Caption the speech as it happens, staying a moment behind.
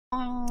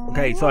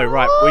Okay, so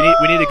right,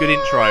 we need a good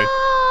intro.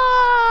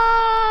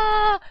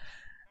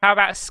 How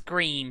about a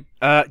scream?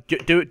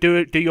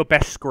 Do your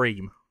best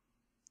scream.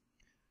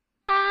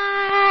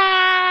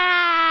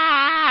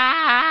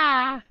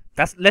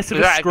 That's less of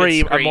a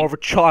scream and more of a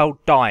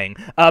child dying.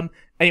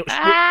 Anyway,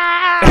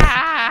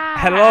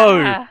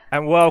 hello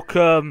and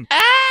welcome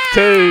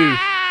to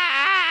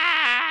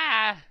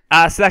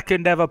our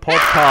second ever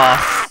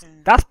podcast.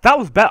 That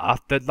was better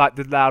than like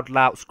the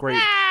loud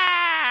scream.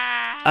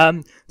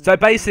 So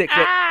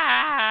basically,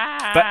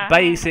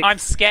 I'm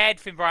scared,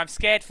 Finbar. I'm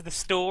scared for the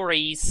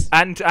stories.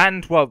 And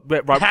well,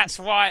 right. That's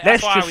why.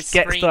 Let's I was just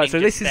get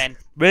started. So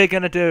we're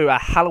gonna do a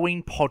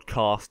Halloween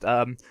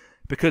podcast.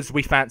 Because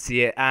we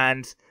fancy it,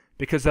 and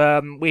because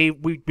we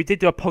did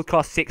do a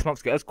podcast 6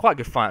 months ago. It was quite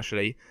good fun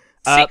actually.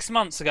 6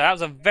 months ago. That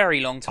was a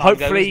very long time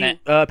ago, hopefully, wasn't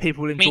it?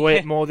 People will enjoy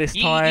it more this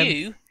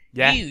time.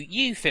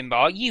 You,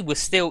 Finbar, you were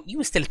still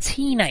a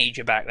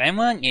teenager back then,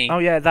 weren't you? Oh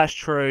yeah, that's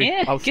true.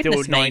 Yeah, I was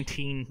still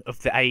 19 of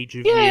the age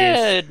of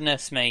years.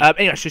 Goodness me.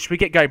 Anyway, so should we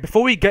get going?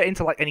 Before we get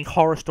into like any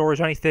horror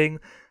stories or anything,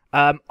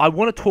 I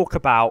want to talk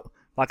about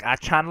like our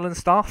channel and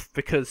stuff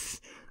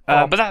because.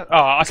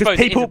 I suppose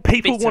people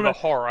want to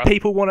horror.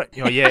 People want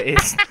to, yeah, it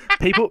is.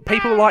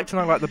 people like to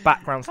know like the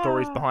background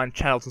stories behind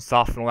channels and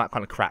stuff and all that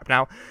kind of crap.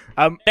 Now,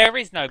 there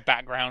is no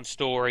background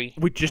story.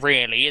 We just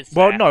really is.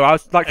 Well, there? No, I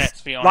was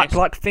Let's be honest.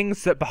 like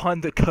things that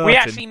behind the curtain. We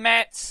actually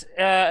met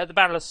at the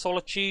Battle of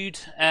Solitude.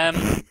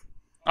 I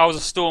was a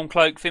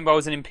Stormcloak. Finbar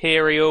was an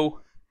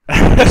Imperial.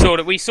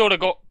 we sort of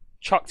got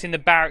chucked in the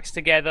barracks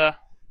together.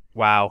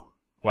 Wow.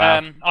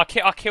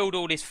 I killed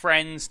all his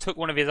friends, took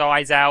one of his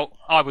eyes out.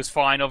 I was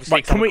fine,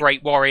 obviously, because I'm a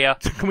great warrior.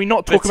 Can we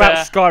not talk about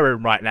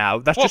Skyrim right now?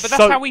 That's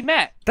how we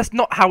met. That's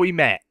not how we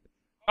met.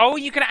 Oh,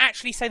 you can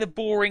actually say the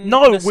boring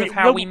of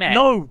how we met.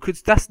 No,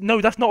 because that's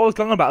not what I was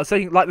going about. I was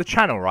saying like the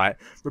channel, right?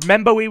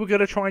 Remember we were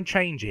going to try and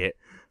change it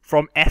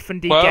from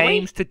F&D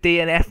games to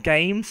DNF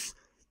games.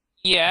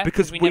 Yeah,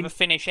 because we never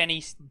finish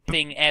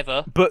anything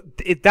ever. But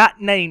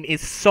that name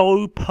is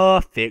so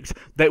perfect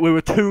that we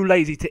were too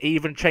lazy to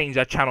even change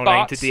our channel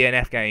name to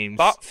DNF Games.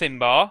 But,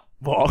 Finbar,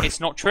 what? It's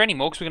not true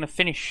anymore because we're going to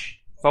finish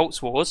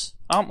Volts Wars,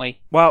 aren't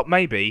we? Well,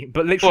 maybe,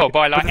 but literally... Well,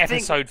 by like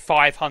episode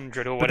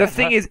 500 or whatever. But the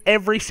thing is,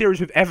 every series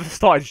we've ever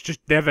started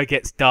just never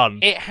gets done.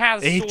 It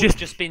has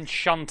just been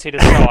shunted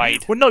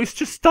aside. Well, no, it's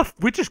just stuff...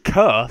 We're just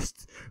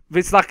cursed.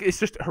 It's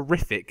just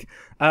horrific.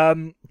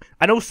 And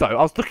also,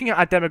 I was looking at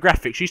our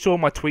demographics. You saw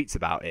my tweets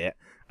about it.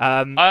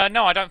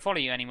 No, I don't follow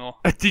you anymore.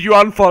 Did you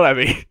unfollow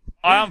me?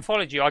 I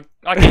unfollowed you. I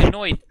get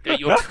annoyed at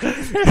your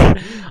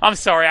tweets. I'm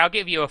sorry, I'll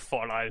give you a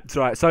follow. It's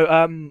alright, so,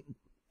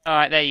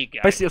 Alright, there you go.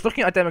 Basically, I was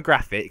looking at our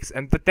demographics,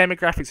 and the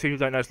demographics, for people who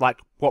don't know, is like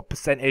what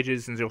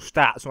percentages and your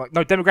stats. I'm like,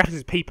 no, demographics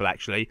is people,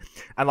 actually,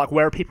 and like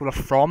where people are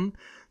from.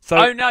 So,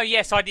 oh no!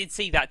 Yes, I did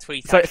see that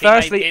tweet. So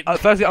actually. It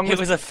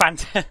was a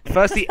fantastic.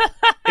 Firstly,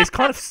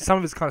 some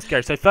of it's kind of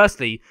scary. So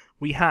firstly,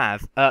 we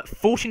have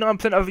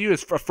 49% of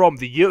viewers are from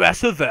the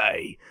US of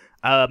A,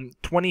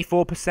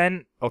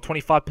 24% or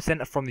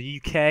 25% are from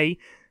the UK,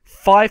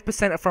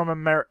 5% are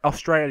from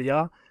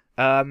Australia,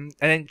 and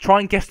then try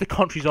and guess the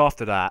countries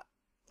after that.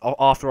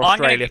 After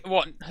Australia,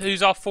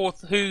 Who's our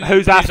fourth?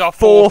 Who's our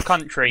fourth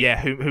country? Yeah,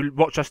 who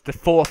watch us the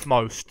fourth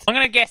most? I'm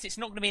gonna guess it's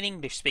not gonna be an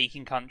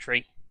English-speaking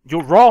country.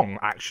 You're wrong,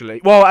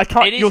 actually. Well, I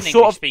can't.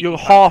 You're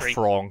half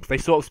wrong. They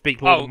sort of speak.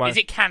 Is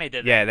it Canada?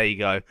 Then? Yeah, there you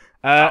go.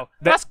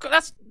 That's.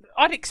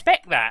 I'd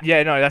expect that.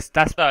 Yeah, no, that's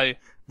so.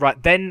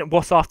 Right then,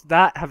 what's after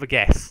that? Have a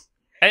guess.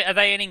 Are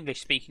they an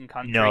English-speaking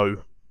country?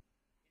 No.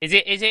 Is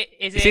it?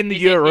 It's in the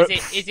Europe.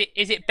 Is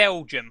it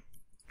Belgium?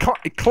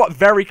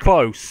 Very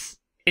close.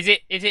 Is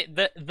it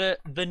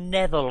the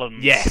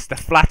Netherlands? Yes, the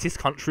flattest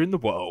country in the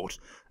world.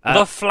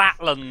 The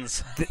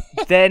Flatlands.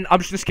 Then I'm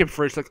just going to skip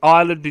through. It's like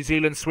Ireland, New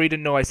Zealand,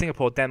 Sweden, Norway,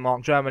 Singapore,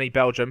 Denmark, Germany,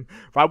 Belgium.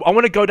 Right, I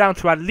want to go down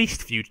to our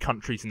least viewed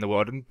countries in the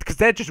world, and because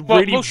they're just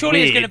really well, surely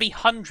weird. there's going to be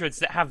hundreds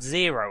that have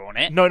 0 on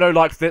it. No,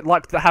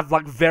 that have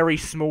like very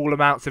small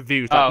amounts of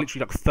views, like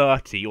literally like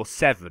 30 or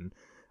 7.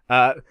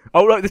 Look,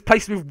 there's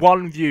places with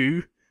 1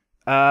 view.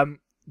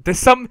 There's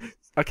some.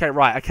 Okay,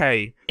 right,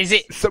 okay. Is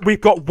it? So we've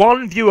got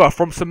 1 viewer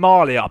from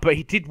Somalia, but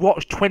he did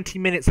watch 20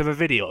 minutes of a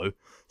video.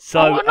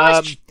 So,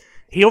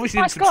 he obviously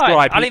didn't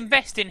subscribe. I'll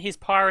invest in his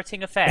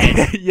pirating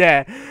affairs.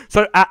 Yeah.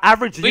 So, our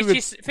average viewers... Which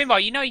is,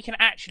 Finbar, you know you can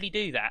actually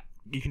do that.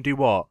 You can do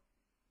what?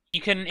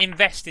 You can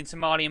invest in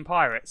Somalian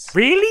pirates.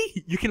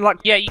 Really? You can, like,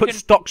 put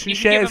stocks and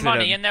shares give them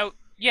money in them?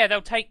 and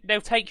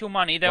they'll take your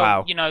money.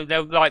 They'll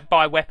they'll like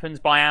buy weapons,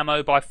 buy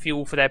ammo, buy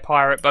fuel for their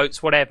pirate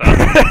boats, whatever.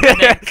 And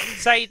then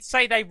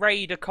say they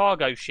raid a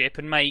cargo ship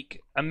and make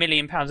 £1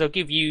 million, they'll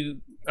give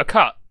you a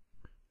cut.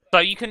 So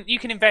you can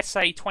invest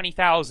say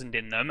 20,000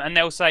 in them, and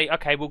they'll say,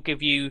 okay, we'll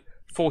give you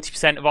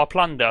 40% of our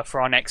plunder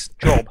for our next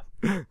job.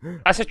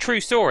 That's a true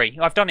story.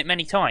 I've done it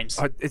many times.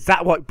 Is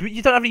that what? But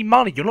you don't have any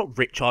money. You're not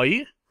rich, are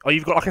you? Or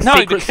you've got like a no,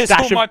 secret because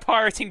stash all my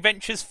pirating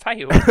ventures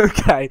failed.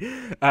 Okay.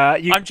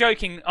 I'm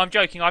joking.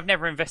 I've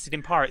never invested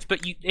in pirates,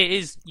 but you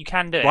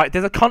can do it. Right,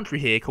 there's a country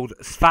here called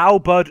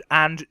Svalbard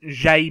and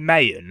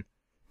Jemayen.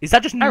 Is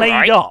that just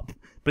made up?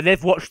 but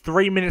they've watched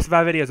 3 minutes of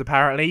our videos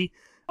apparently.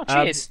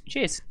 Oh,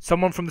 cheers.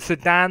 Someone from the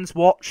Sudans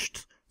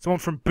watched. Someone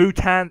from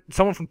Bhutan.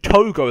 Someone from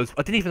Togo.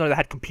 I didn't even know they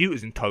had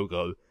computers in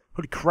Togo.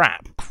 Holy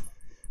crap.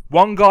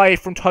 One guy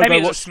from Togo Maybe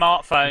it was a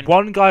smartphone.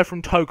 One guy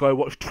from Togo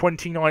watched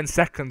 29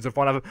 seconds of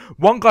one of them.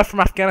 One guy from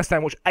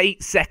Afghanistan watched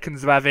 8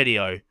 seconds of our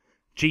video.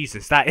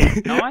 Jesus, that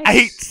is nice.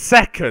 8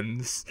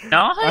 seconds.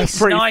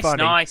 Nice,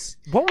 nice.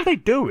 What were they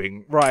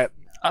doing? Right.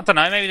 I don't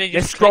know, maybe they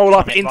just scroll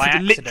up into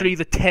literally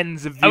the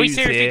tens of views. Are we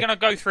seriously going to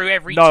go through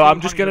every No,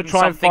 I'm just going to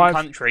try and find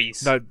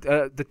countries? No,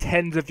 the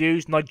tens of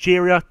views.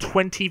 Nigeria,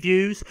 20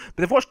 views. But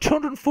they've watched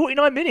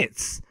 249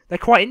 minutes. They're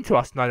quite into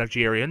us,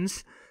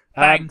 Nigerians.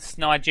 Thanks,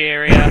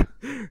 Nigeria.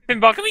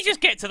 Finbar, can we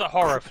just get to the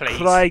horror, please?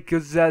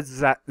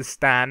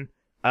 Kyrgyzstan.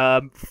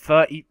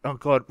 30. Oh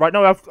god. Right.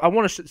 No, I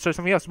want to show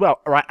something else.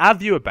 Well, right. Our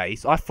viewer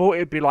base. I thought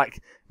it'd be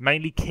like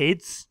mainly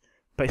kids,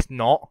 but it's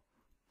not.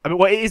 I mean,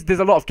 well, it is. There's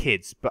a lot of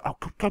kids, but I'll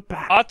go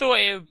back. I thought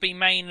it would be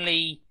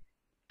mainly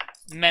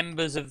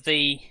members of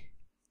the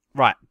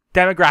right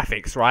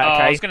demographics. Right.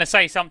 Okay. I was going to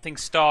say something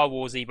Star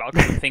Warsy, but I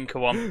couldn't think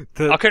of one.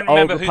 I couldn't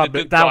remember who the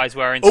good guys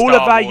were in Star Wars.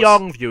 All of our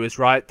young viewers,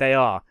 right? They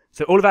are.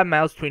 So all of our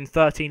males between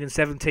 13 and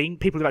 17,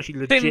 people who actually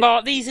legit...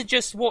 Finbar, these are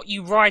just what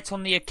you write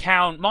on the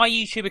account. My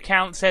YouTube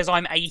account says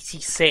I'm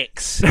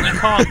 86. You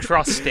can't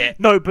trust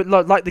it. No, but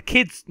like the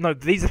kids... No,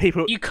 these are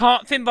people... You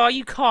can't, Finbar,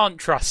 you can't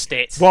trust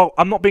it. Well,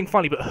 I'm not being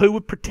funny, but who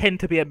would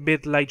pretend to be a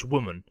middle-aged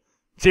woman?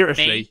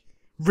 Seriously? Me.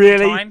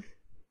 Really? Time.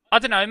 I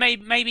don't know,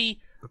 maybe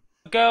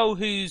a girl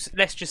who's,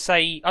 let's just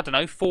say, I don't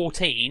know,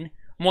 14...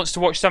 wants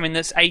to watch something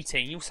that's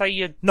 18, you'll say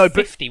you're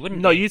 50, wouldn't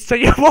you? No, you'd say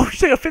you're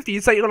 50.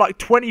 You'd say you're like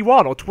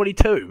 21 or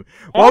 22.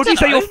 Why would you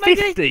say you're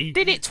 50? They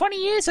did it 20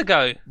 years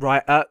ago.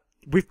 Right.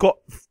 We've got.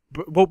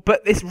 Well, but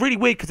it's really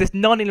weird because there's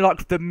none in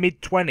like the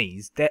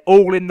mid-20s. They're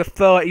all in the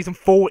 30s and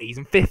 40s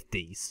and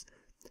 50s.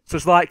 So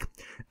it's like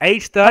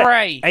age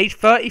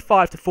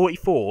 35 to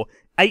 44.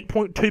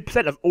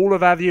 8.2% of all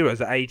of our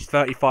viewers are aged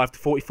 35 to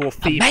 44,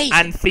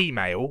 and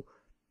female.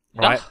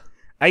 Right. Ugh.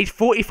 Age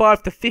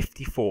 45 to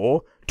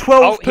 54.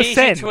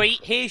 12%.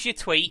 Here's your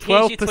tweet,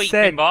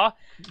 Finbar.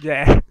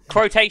 Yeah.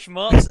 Quotation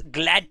marks.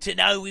 Glad to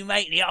know we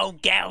make the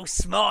old gal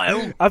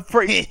smile. I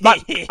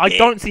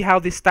don't see how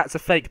these stats are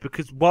fake,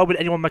 because why would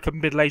anyone make a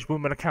middle-aged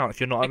woman account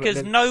if you're not?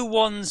 Because no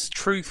one's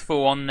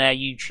truthful on their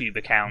YouTube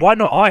account. Why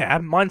not? I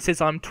am. Mine says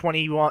I'm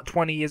 20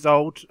 years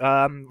old,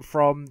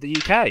 from the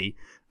UK,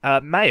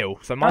 male.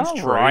 So mine's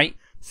true. Right.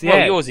 So, yeah,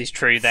 well, yours is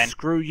true then.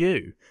 Screw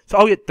you. So,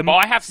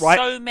 I have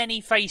so many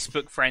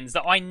Facebook friends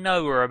that I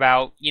know are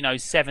about,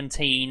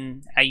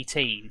 17,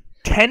 18.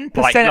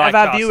 10% of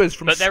our viewers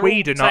from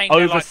Sweden are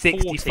over like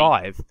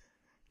 65.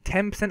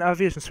 10% of our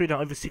viewers from Sweden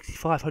are over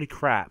 65. Holy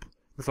crap.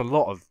 That's a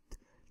lot of...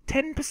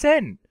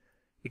 10%!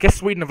 I guess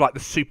Sweden have like the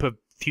super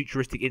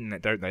futuristic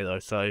internet, don't they, though?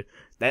 So,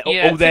 they're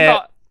all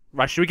there...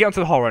 Right, should we get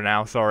onto the horror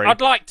now? Sorry.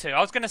 I'd like to. I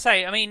was going to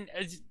say, I mean...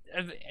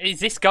 Is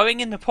this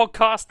going in the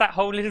podcast, that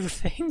whole little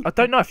thing? I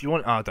don't know if you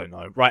want... I don't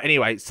know. Right,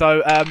 anyway,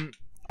 so...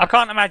 I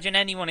can't imagine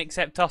anyone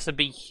except us would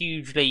be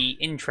hugely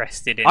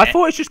interested in it. I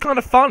thought it's just kind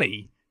of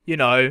funny,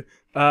 Whatever,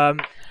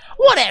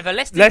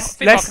 should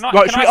we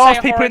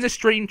ask people in the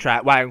stream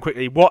chat,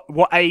 quickly,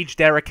 what age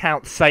their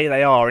accounts say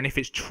they are, and if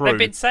it's true? They've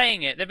been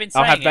saying it.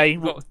 Have they?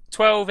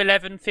 12,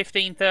 11,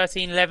 15,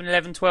 13, 11,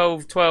 11,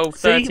 12, 12,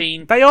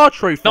 13... they are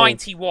truthful.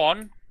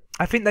 91.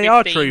 I think they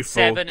are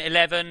truthful. 7,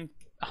 11...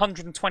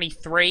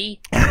 123,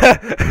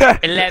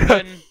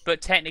 11,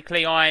 but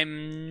technically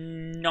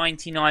I'm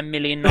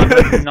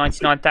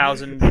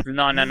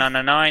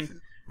 99,999,999.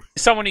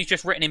 Someone who's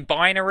just written in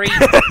binary.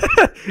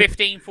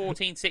 15,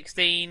 14,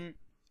 16.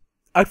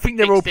 I think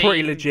they're 16, all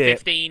pretty legit.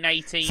 15,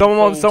 18.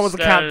 Someone's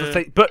account to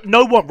say, but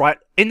no one, right,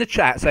 in the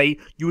chat say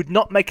you would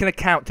not make an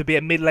account to be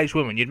a middle-aged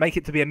woman. You'd make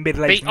it to be a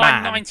middle-aged man.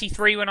 I'm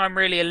 93 when I'm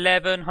really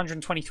 11.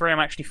 123 I'm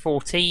actually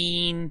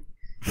 14.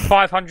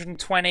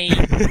 520.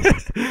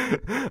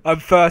 I'm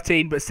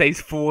 13, but says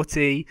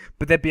 40.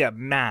 But there'd be a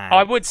man.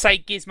 I would say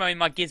Gizmo in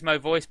my Gizmo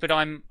voice, but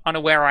I'm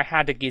unaware I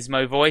had a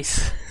Gizmo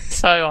voice.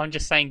 So I'm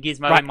just saying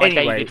Gizmo in my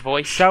David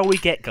voice. Shall we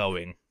get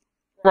going?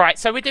 Right,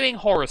 so we're doing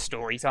horror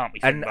stories, aren't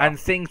we? And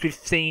things we've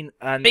seen.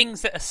 And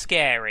things that are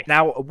scary.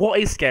 Now, what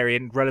is scary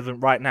and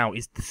relevant right now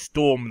is the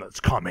storm that's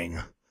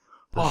coming.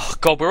 Oh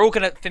God, we're all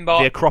gonna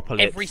Finbar. The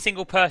Acropolis. Every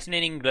single person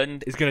in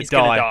England is gonna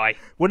die.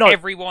 Well, no,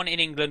 everyone in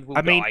England will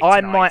die. I mean,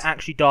 I might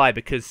actually die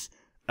because,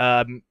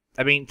 to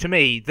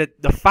me,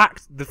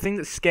 the thing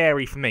that's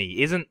scary for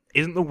me isn't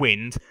the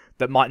wind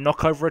that might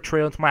knock over a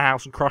tree onto my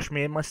house and crush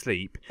me in my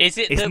sleep.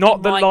 It's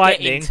not the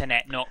lightning. Get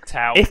internet knocked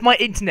out. If my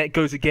internet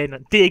goes again,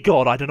 dear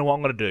God, I don't know what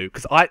I'm gonna do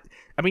because think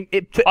about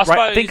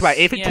it.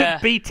 If it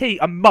took BT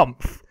a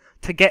month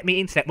to get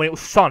me internet when it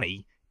was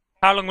sunny.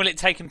 How long will it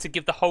take him to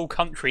give the whole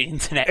country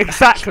internet?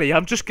 Exactly.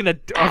 I'm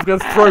gonna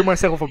throw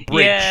myself off a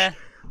bridge. Yeah.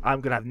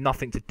 I'm gonna have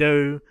nothing to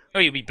do. Oh,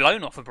 you'll be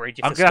blown off a bridge.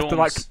 I'm gonna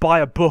have to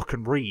buy a book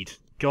and read.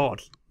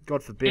 God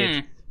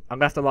forbid. I'm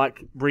gonna have to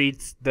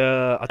read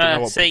the. I don't know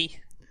what. See,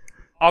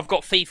 I've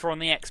got FIFA on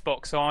the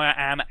Xbox, so I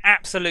am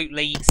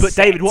absolutely. But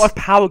set. David, what if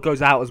power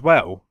goes out as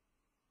well?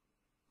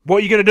 What are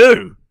you gonna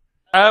do?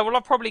 Well,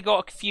 I've probably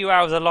got a few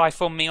hours of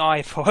life on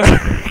my iPod.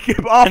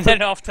 And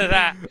then after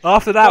that,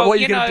 what are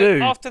you gonna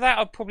do? After that,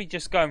 I'll probably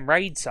just go and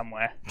raid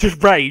somewhere.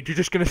 Just raid? You're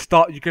just gonna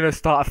start? You're gonna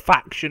start a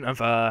faction of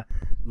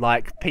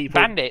like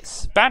people?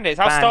 Bandits. I'll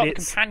start a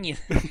companion.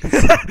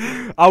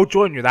 I'll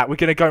join you in that. We're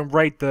gonna go and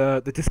raid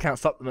the discount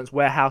supplements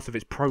warehouse of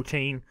its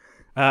protein.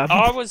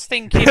 I was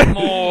thinking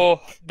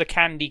more the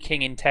Candy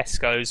King in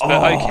Tesco's,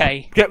 but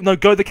okay.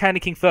 Go the Candy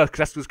King first, because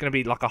that's what's going to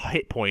be like a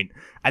hit point,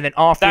 and then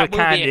after that the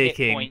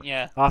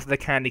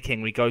Candy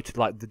King, we go to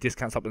like the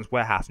discount supplements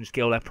warehouse and just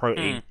get all their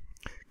protein,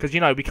 because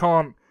we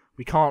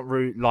can't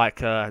root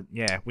like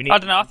we need. I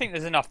don't know. I think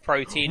there's enough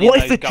protein. What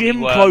in if the those gym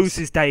gummy worms.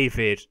 closes,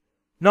 David?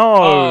 No.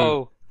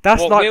 Oh.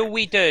 What will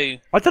we do?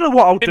 I don't know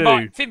what I'll do.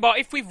 Finbar,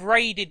 if we've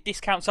raided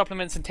discount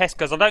supplements and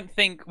Tesco's, I don't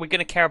think we're going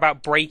to care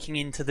about breaking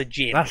into the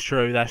gym. That's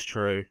true.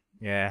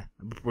 Yeah.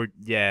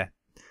 Yeah.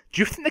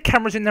 Do you think the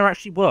cameras in there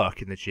actually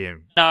work in the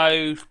gym?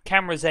 No,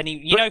 cameras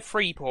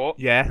Freeport?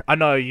 Yeah, I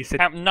know, you said...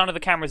 none of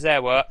the cameras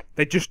there work.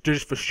 They just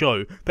for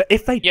show. But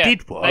if they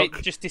did work...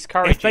 they just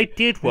discourage They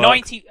did work...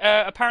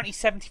 apparently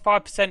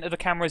 75% of the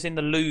cameras in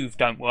the Louvre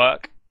don't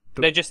work.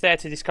 They're just there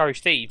to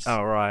discourage thieves.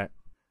 Oh, right.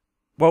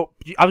 Well,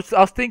 I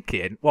was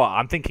thinking... Well,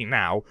 I'm thinking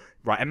now.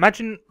 Right,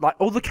 imagine like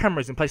all the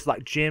cameras in places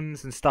like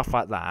gyms and stuff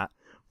like that.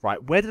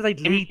 Right, where do they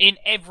lead? In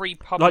every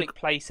public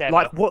place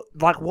ever. What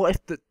if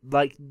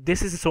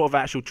this is a sort of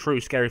actual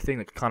true scary thing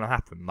that could kind of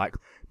happen? Like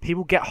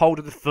people get hold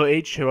of the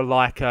footage who are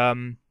like a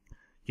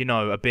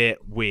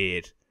bit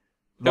weird.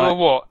 Like,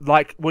 what?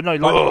 Look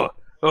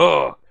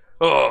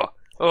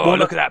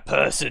at that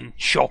person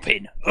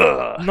shopping.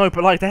 No,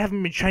 but like they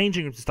haven't been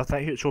changing them to stuff.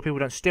 They sure people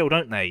don't steal,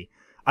 don't they?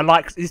 And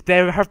like,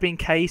 there have been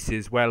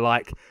cases where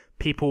like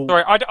people.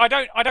 Sorry, I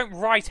don't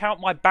write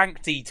out my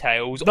bank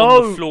details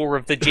on the floor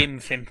of the gym,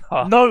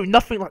 Finbar. No,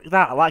 nothing like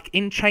that. Like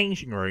in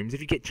changing rooms,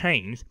 if you get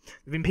changed,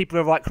 there've been people who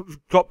have like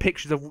got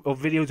pictures of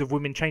videos of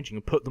women changing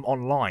and put them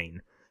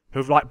online,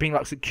 who've like been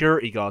like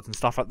security guards and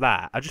stuff like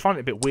that. I just find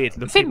it a bit weird.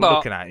 People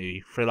looking at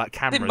you through like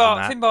cameras and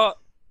that. Finbar,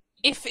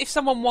 if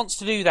someone wants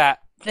to do that,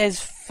 there's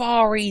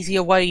far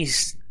easier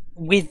ways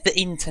with the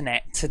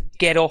internet to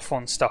get off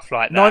on stuff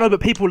like that. No,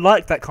 but people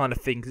like that kind of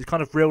thing because it's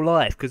kind of real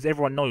life because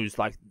everyone knows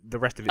like the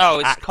rest of it's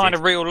it's acted. kind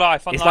of real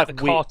life, unlike the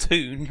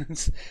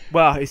cartoons.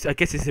 Well, I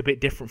guess it's a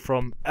bit different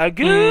from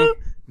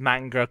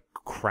manga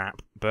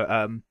crap, but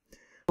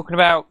talking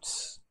about.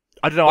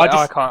 I don't know. I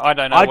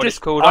don't know what it's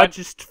called. I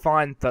just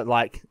find that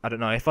like I don't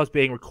know. If I was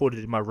being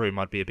recorded in my room,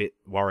 I'd be a bit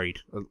worried.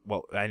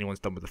 What anyone's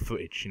done with the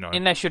footage,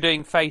 Unless you're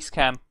doing face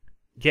cam.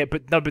 Yeah,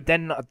 but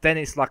then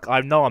it's like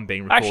I know I'm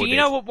being recorded. Actually, you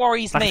know what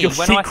worries me? You're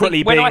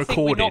secretly when being I think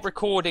recorded. we're not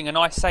recording and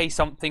I say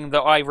something that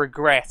I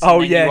regret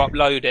and then you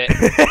upload it.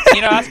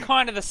 That's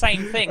kind of the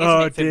same thing,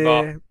 isn't it,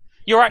 Finbar?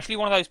 You're actually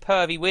one of those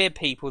pervy weird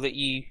people that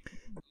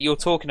you're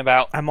talking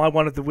about. Am I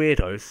one of the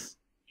weirdos?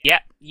 Yeah,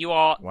 you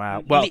are.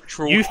 Wow. Well,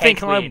 you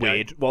think I'm weirdo.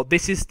 weird? Well,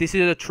 this is This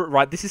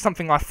is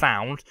something I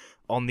found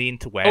on the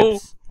interwebs. Oh,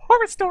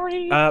 horror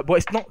story. Well,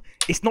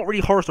 it's not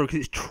really horror story because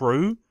it's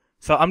true.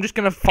 So I'm just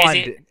gonna find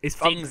it. It's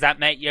things that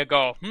make you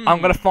go.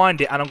 I'm gonna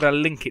find it and I'm gonna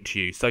link it to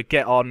you. So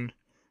get on.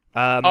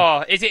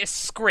 Is it a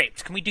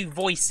script? Can we do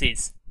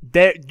voices?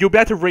 You'll be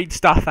able to read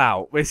stuff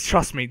out.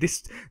 Trust me.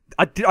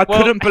 I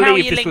couldn't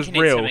believe this was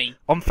real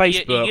on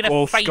Facebook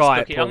or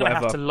Skype or I'm gonna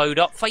have to load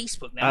up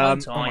Facebook now,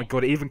 won't I? Oh my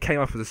god! It even came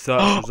up as a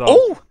search result.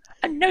 Oh,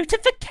 a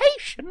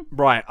notification.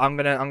 Right, I'm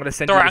gonna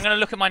send. Sorry, I'm gonna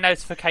look at my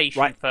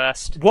notification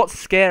first. What's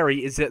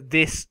scary is that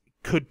this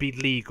could be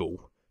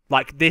legal.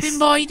 Like this.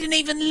 Finbar, you didn't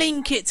even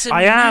link it to me.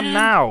 I am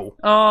now.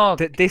 Oh,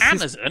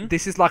 Amazon.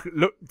 This is like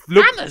look.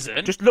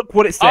 Amazon. Just look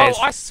what it says.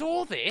 Oh, I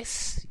saw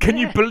this. Can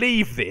you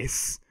believe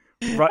this?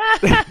 Right.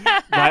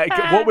 Like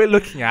what we're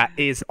looking at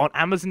is on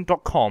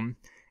Amazon.com.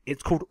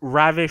 It's called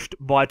Ravished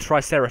by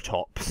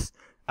Triceratops.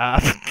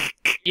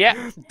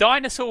 Yeah,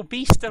 Dinosaur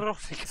Beast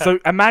Erotica. So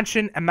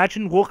imagine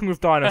walking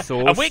with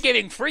dinosaurs. And we're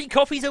giving free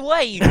copies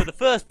away for the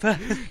first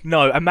person.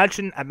 No,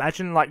 imagine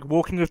like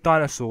walking with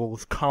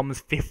dinosaurs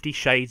comes 50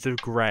 Shades of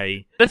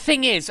Grey. The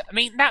thing is, I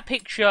mean, that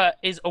picture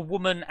is a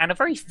woman and a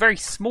very, very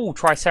small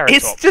Triceratops.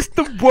 It's just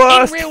the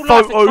worst in real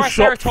life,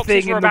 Photoshop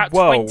thing in the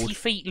world. 20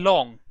 feet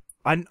long.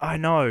 I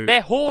know.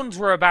 Their horns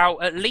were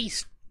about at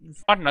least,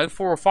 I don't know,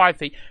 4 or 5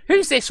 feet.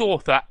 Who's this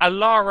author?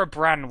 Alara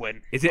Branwen.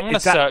 I'm going to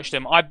search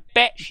them. I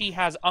bet she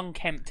has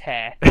unkempt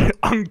hair.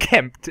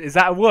 Unkempt? Is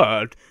that a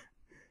word?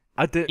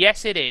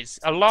 Yes, it is.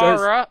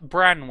 Alara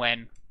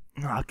Branwen.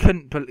 No, I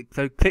couldn't believe.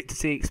 So click to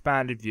see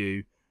expanded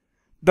view.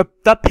 The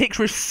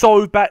picture is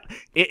so bad.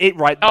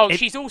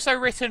 She's also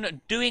written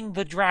Doing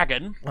the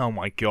Dragon. Oh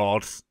my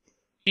god.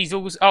 She's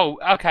also. Oh,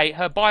 okay.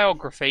 Her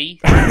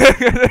biography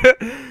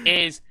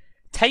is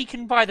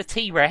Taken by the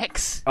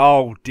T-Rex.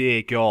 Oh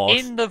dear god.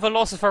 In the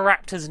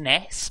Velociraptor's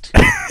nest.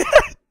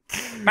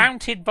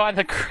 Mounted by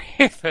the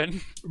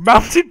Griffin.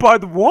 Mounted by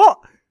the what?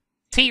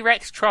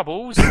 T-Rex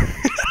Troubles.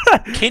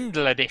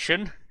 Kindle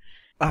edition.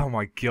 Oh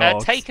my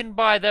god. Taken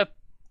by the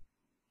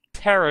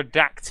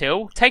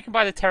Pterodactyl. Taken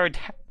by the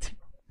Pterodactyl.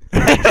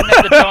 mentioned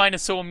at the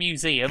Dinosaur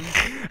Museum.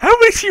 How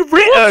is she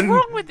written? What's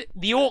wrong with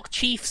the Orc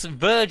Chief's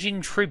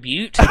Virgin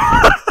Tribute?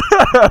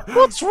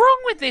 What's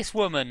wrong with this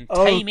woman?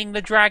 Taming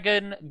the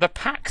Dragon, the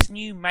Pack's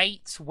New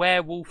Mates,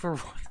 Werewolf.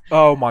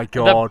 Oh my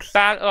god.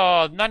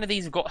 None of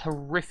these have got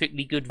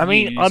horrifically good views. I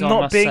mean, I'm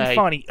not being say.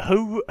 funny.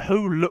 Who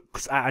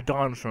looks at a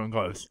dinosaur and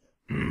goes,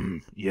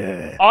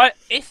 yeah.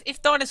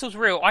 If dinosaurs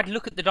were real, I'd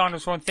look at the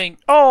dinosaur and think,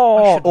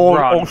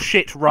 or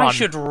shit, run. I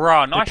should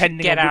run. I should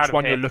Depending get on out which of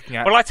one here. you're looking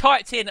at. Well, I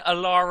typed in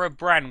Alara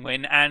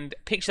Branwyn and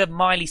picture of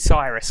Miley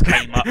Cyrus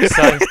came up.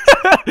 So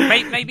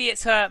maybe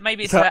it's her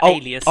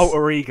alias.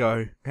 Alter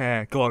ego.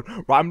 Yeah, God.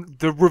 Right,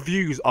 the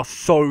reviews are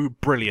so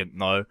brilliant,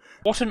 though.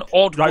 What an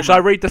odd. Right, should I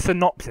read the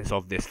synopsis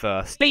of this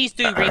first? Please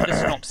do read the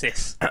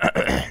synopsis.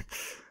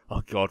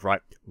 Oh God!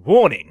 Right.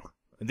 Warning.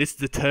 This is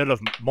the tale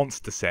of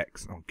monster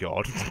sex. Oh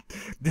God.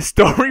 This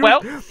story.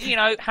 Well,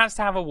 has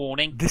to have a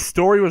warning. This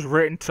story was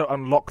written to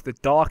unlock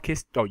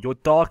your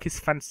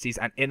darkest fantasies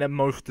and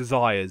innermost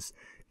desires.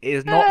 It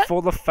is not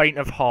for the faint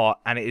of heart,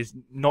 and it is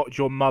not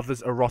your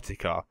mother's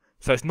erotica.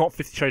 So it's not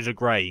 50 Shades of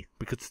Grey,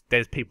 because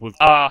there's people with...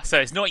 so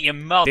it's not your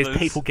mother's... There's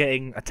people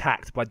getting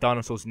attacked by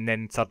dinosaurs and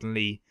then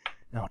suddenly...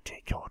 Oh dear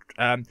God.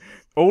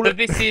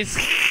 This is...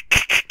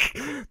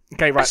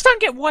 Okay, right. I just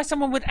don't get why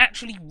someone would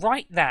actually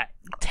write that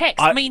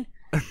text. I mean...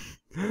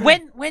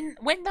 When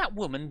that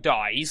woman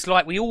dies,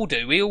 like we all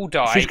do, we all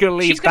die. She's going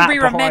to be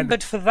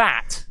remembered for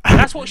that.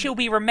 That's what she'll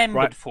be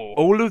remembered for.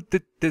 All of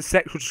the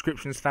sexual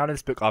descriptions found in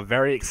this book are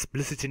very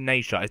explicit in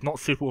nature. It's not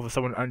suitable for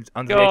someone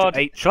under the age of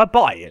 8. Should I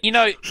buy it?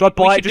 Should I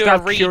buy it? Just do a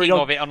reading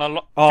of it on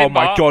a. Oh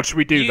my God! Should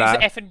we do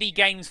that? Use F&D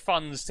Games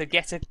funds to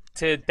get it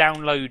to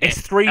download it.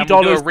 It's $3.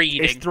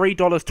 It's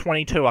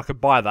 $3.22. I could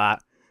buy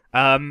that.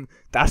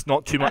 That's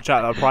not too much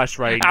out of the price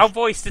range. I'll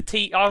voice the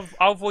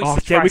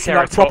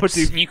Triceratops,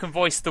 and you can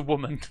voice the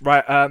woman.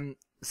 Right,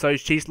 so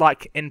she's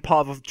like in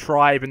part of a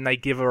tribe and they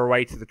give her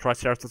away to the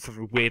Triceratops,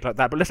 something weird like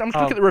that. But I'm just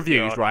looking at the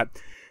reviews, right?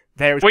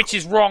 Which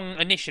is wrong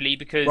initially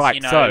because,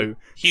 so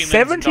humans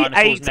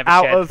 78 never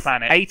out shared of the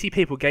planet. 80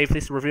 people gave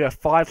this review a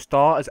 5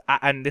 star,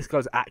 and this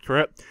guy's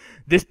accurate.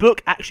 This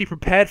book actually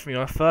prepared for me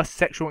on a first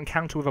sexual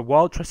encounter with a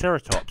wild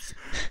Triceratops.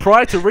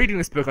 Prior to reading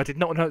this book, I did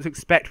not know what to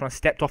expect when I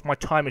stepped off my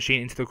time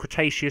machine into the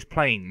Cretaceous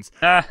plains.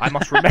 I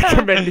must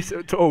recommend this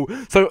to all.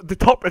 So the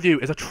top review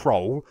is a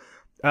troll.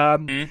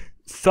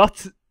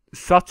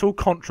 Subtle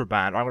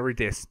contraband. I'm going to read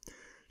this.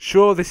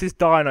 Sure, this is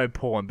dino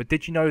porn, but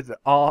did you know that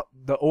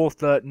the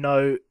author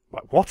know...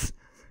 What?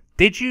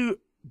 Did you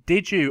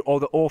or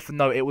the author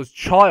know it was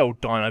child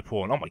dino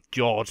porn? Oh my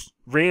God.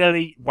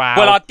 Really? Wow.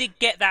 Well, I did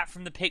get that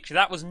from the picture.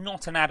 That was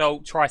not an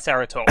adult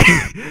Triceratops.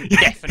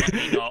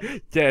 Definitely not.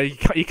 Yeah,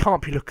 you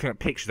can't be looking at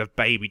pictures of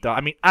baby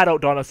dinosaurs. I mean,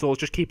 adult dinosaurs,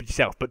 just keep it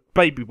yourself. But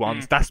baby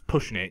ones, that's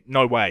pushing it.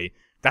 No way.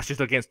 That's just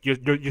against...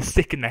 You're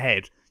sick in the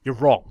head. You're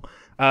wrong.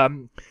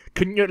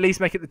 Couldn't you at least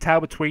make it the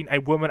tale between a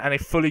woman and a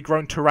fully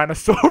grown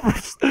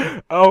Tyrannosaurus?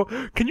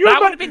 Can you?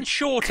 That would have been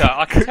shorter.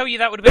 I can tell you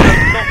that would have been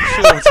a lot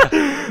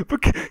shorter.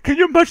 But can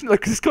you imagine?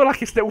 Like, cause it's got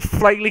like its little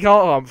flailing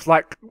arms,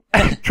 like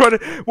trying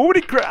to. What would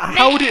it?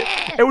 How would it?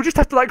 It would just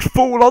have to like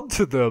fall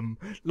onto them,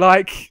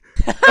 like.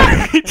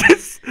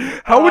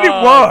 How would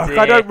it work? Dear.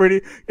 I don't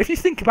really. If you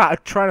think about a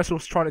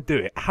Tyrannosaurus trying to do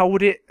it, how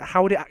would it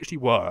actually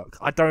work?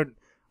 I don't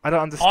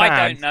understand.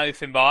 I don't know,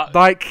 Finbar.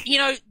 Like,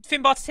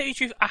 Finbar, to tell you the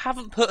truth, I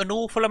haven't put an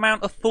awful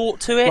amount of thought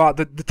to it. Right,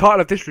 the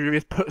title of this review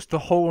is "Puts the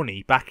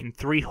Horny Back in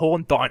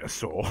Three-Horned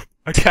Dinosaur."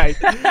 Okay.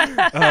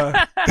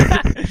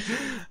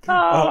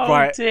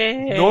 Right.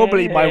 Dear.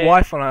 Normally, my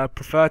wife and I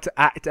prefer to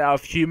act out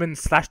of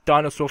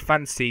human/dinosaur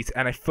fantasies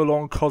and a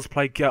full-on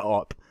cosplay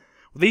get-up.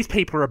 Well, these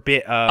people are a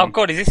bit. Oh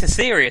God, is this a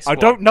serious one? I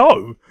don't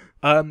know.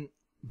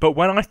 But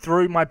when I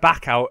threw my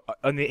back out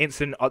on the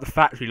incident at the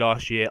factory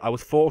last year, I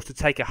was forced to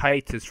take a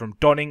hiatus from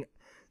donning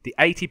the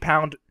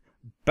 £80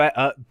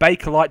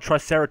 Bakelite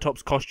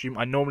Triceratops costume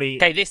I normally...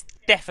 Okay, this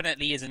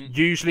definitely isn't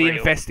usually real.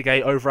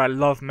 Investigate over a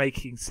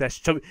love-making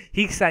session. So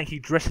he's saying he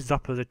dresses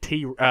up as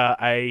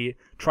a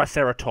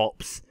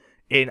Triceratops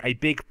in a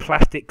big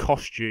plastic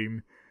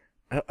costume.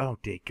 Oh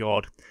dear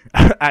God,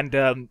 and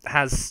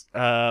has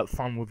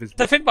fun with his.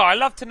 So Finbar, I'd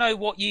love to know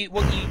what you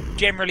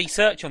generally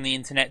search on the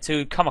internet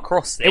to come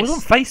across this. It was on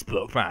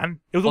Facebook,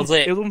 man. It was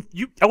it? It was on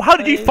you. Oh, how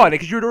did you find it?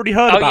 Because you'd already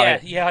heard about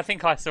it. Yeah, I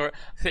think I saw it.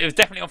 It was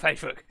definitely on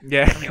Facebook.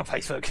 Yeah, definitely on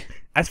Facebook.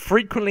 As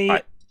frequently.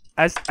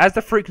 As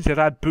the frequency of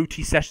our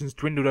booty sessions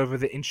dwindled over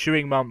the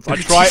ensuing months, I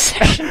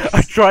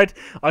tried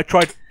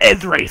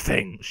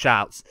everything.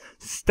 Shouts.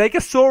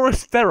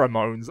 Stegosaurus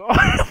pheromones.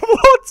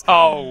 What?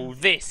 Oh,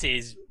 this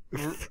is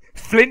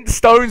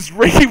Flintstones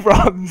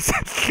reruns.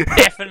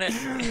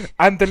 Definitely.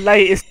 And the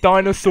latest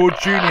Dinosaur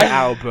Jr.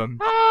 album.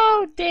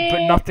 Oh dear.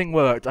 But nothing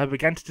worked. I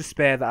began to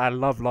despair that our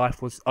love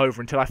life was over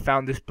until I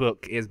found this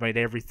book. It has made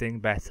everything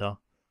better.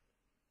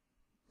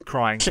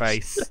 Crying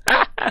face.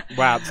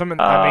 Wow, I mean,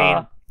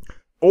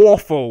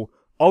 awful.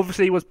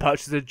 Obviously it was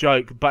purchased as a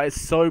joke, but it's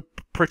so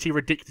pretty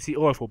ridiculously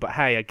awful. But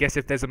hey, I guess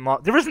if there's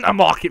there isn't a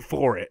market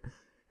for it.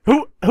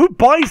 Who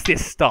buys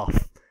this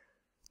stuff?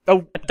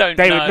 Oh, I don't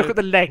David, know. look at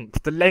the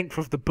length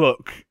of the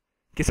book.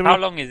 How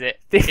long is it?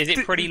 Is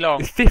it pretty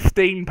long?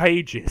 15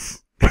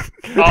 pages.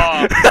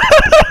 Oh.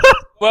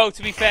 Well,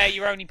 to be fair,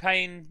 you're only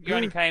paying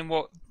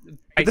what,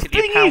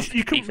 basically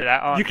 £1.50 for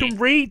that, aren't you? You can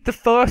read the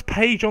first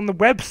page on the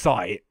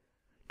website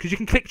because you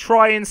can click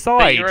try inside.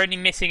 But you're only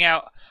missing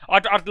out.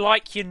 I'd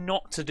like you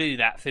not to do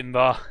that,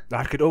 Finbar.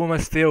 I could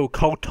almost feel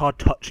cold tar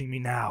touching me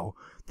now.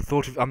 The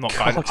thought of I'm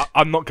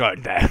not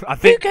going there. I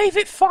think who gave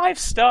it 5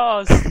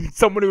 stars?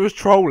 Someone who was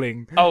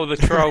trolling. Oh, the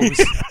trolls.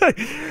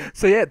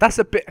 So yeah, that's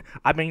a bit.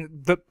 I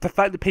mean, the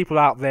fact that people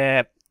out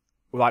there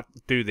like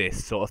do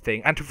this sort of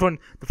thing, and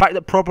the fact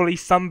that probably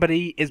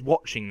somebody is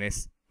watching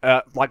this,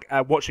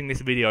 watching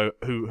this video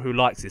who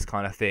likes this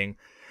kind of thing.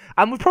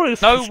 And we've probably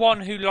no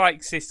one who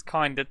likes this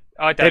kind of.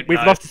 I don't know.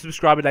 We've lost a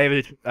subscriber,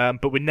 David,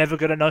 but we're never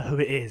gonna know who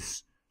it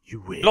is. You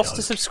weirdo. Lost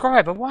a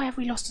subscriber? Why have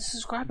we lost a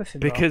subscriber,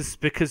 Finbar?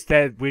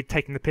 Because we're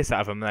taking the piss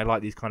out of them and they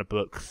like these kind of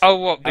books. Oh,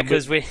 what?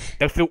 Because they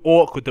feel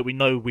awkward that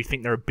we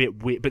think they're a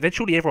bit weird, but then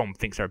surely everyone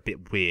thinks they're a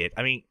bit weird.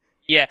 I mean,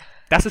 yeah,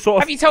 that's the sort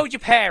of. Have you told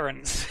your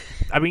parents?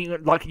 I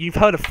mean, like you've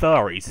heard of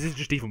furries. This is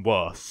just even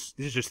worse.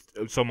 This is just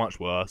so much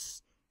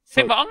worse.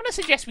 So, Finbar, I'm going to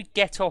suggest we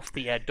get off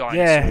the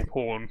dinosaur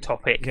porn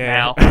topic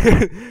now.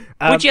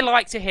 Would you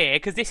like to hear,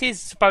 because this is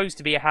supposed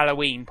to be a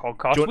Halloween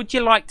podcast, would you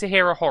like to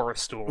hear a horror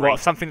story? What,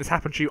 something that's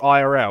happened to you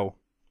IRL?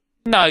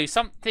 No,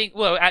 something...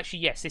 Well, actually,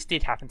 yes, this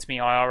did happen to me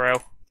IRL.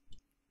 Would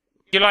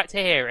you like to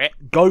hear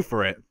it? Go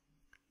for it.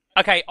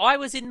 Okay, I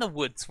was in the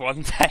woods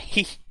one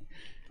day.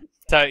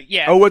 So,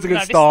 yeah. Always a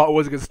good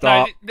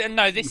start.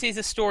 No, this is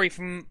a story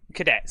from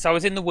cadets. I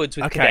was in the woods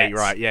with cadets. Okay,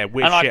 right, yeah.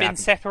 And I've been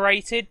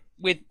separated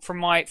from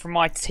my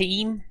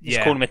team.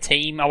 Just call them a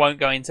team. I won't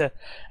go into.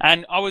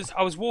 And I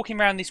was walking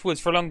around this woods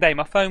for a long day.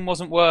 My phone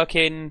wasn't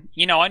working.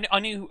 You know, I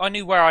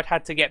knew where I'd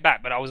had to get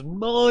back, but I was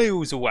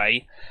miles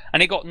away.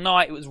 And it got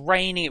night. It was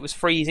raining. It was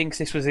freezing because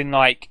this was in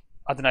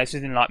this was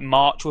in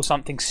March or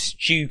something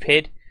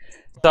stupid.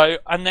 So,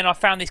 and then I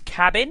found this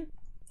cabin.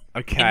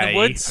 Okay. In the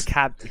woods.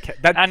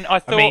 And I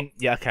thought. I mean,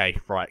 yeah. Okay.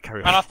 Right.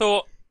 Carry on. And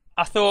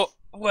I thought,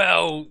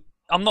 well,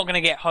 I'm not going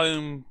to get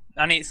home.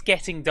 And it's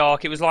getting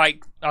dark. It was about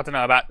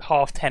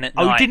 10:30 at night.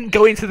 Oh, you didn't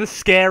go into the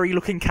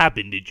scary-looking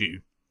cabin, did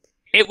you?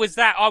 It was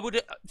that. I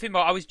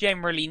was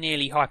generally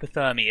nearly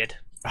hypothermiaed.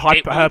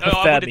 Hypothermia.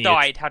 I would have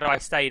died had I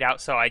stayed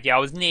outside. Yeah, I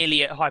was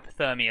nearly at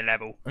hypothermia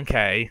level.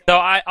 Okay. So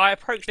I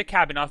approached the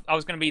cabin. I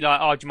was going to be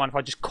like, oh, do you mind if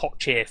I just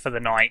cotch here for the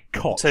night?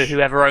 Cotch. To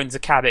whoever owns the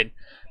cabin.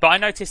 But I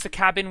noticed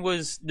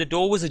the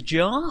door was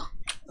ajar.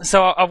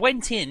 So I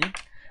went in,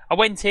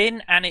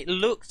 and it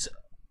looked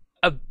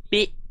a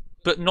bit,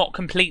 but not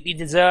completely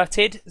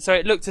deserted. So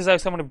it looked as though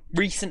someone had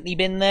recently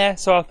been there.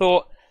 So I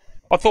thought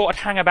I'd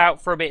hang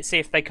about for a bit, see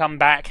if they come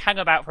back. Hang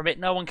about for a bit,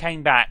 no one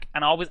came back,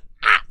 and I was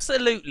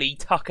absolutely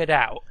tuckered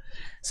out.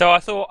 So I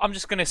thought, I'm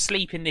just going to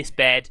sleep in this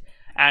bed,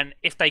 and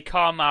if they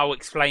come, I'll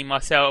explain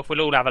myself. We'll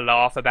all have a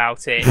laugh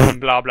about it,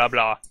 and blah, blah,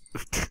 blah.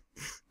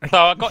 So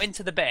I got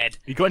into the bed.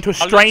 You got into a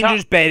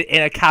stranger's bed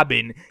in a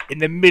cabin in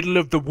the middle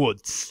of the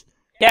woods.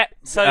 Yeah,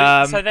 so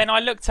then I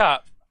looked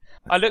up.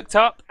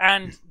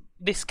 And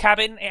this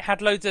cabin, it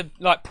had loads of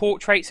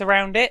portraits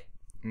around it.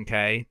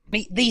 Okay.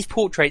 These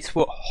portraits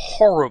were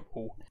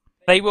horrible.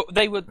 They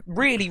were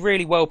really,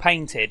 really well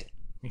painted.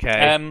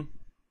 Okay.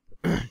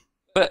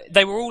 But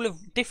they were all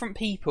of different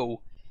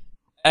people,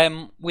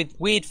 with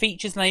weird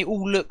features, and they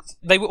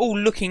were all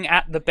looking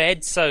at the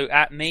bed, so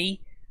at me,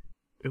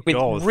 with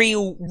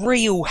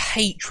real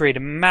hatred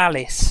and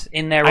malice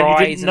in their eyes. And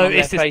you didn't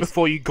notice this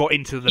before you got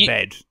into the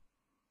bed.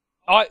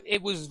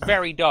 It was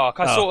very dark.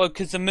 I sort of,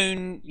 because the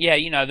moon,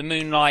 the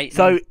moonlight.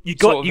 So you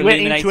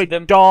went into a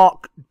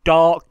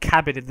dark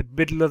cabin in the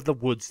middle of the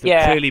woods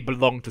that clearly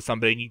belonged to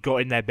somebody, and you got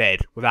in their bed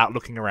without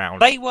looking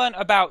around. They weren't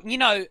about,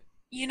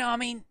 I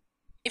mean,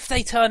 if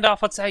they turned up,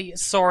 I'd say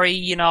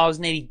sorry. I was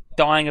nearly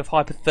dying of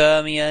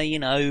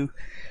hypothermia.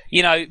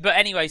 But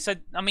anyway, so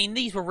I mean,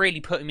 these were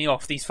really putting me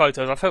off. These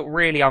photos, I felt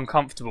really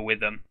uncomfortable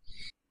with them.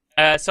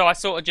 So I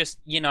sort of just,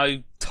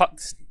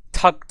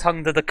 tucked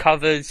under the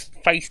covers,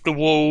 faced the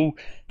wall,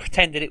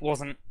 pretended it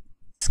wasn't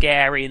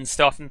scary and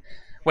stuff, and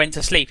went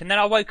to sleep. And then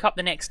I woke up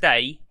the next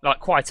day,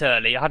 quite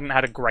early. I hadn't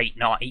had a great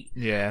night.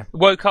 Yeah.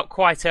 Woke up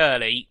quite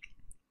early,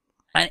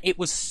 and it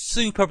was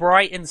super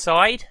bright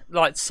inside.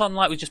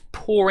 Sunlight was just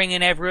pouring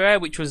in everywhere,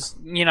 which was,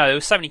 there were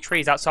so many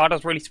trees outside. I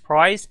was really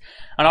surprised.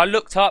 And I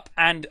looked up,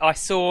 and I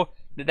saw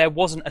that there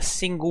wasn't a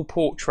single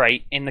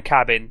portrait in the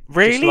cabin.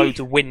 Really? Just loads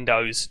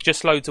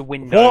of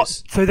windows.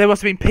 What? So there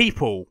must have been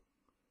people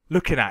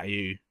looking at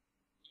you.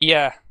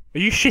 Yeah. Are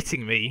you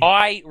shitting me?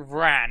 I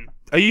ran.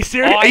 Are you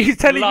serious? Are you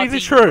telling me the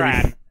truth?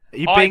 Ran. Are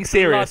you being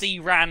serious? I bloody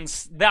ran.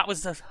 That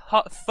was the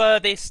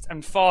furthest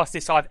and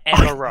fastest I've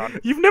ever run.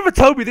 You've never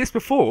told me this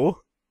before.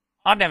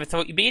 I never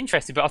thought you'd be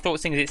interested, but I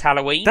thought, seeing as it's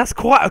Halloween, that's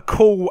quite a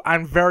cool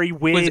and very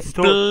weird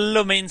story.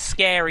 Blooming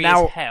scary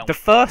as hell. The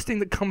first thing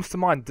that comes to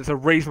mind that's a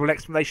reasonable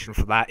explanation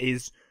for that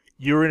is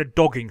you're in a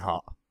dogging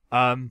hut.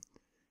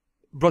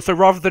 So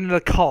rather than in a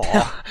car,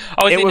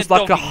 it was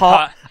like a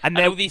hut, and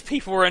all these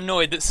people were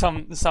annoyed that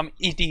some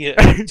idiot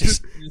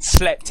just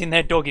slept in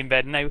their dogging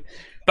bed, and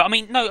But I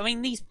mean, no, I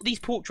mean these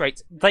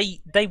portraits,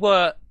 they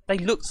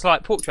looked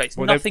like portraits.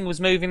 Well, nothing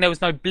was moving. There was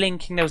no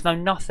blinking. There was no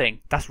nothing.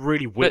 That's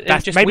really weird.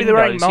 Just Maybe they're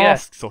wearing windows,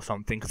 masks or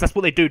something, because that's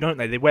what they do, don't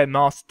they? They wear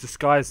masks to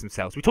disguise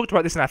themselves. We talked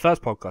about this in our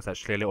first podcast,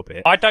 actually, a little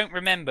bit. I don't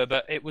remember,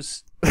 but it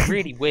was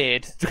really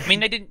weird. I mean,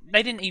 they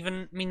didn't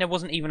even. I mean, there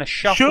wasn't even a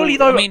shuffle. Surely,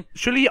 though. I mean,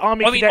 surely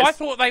army cadets. I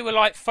thought they were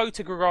like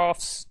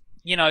photographs,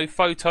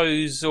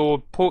 photos or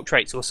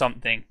portraits or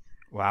something.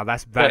 Wow,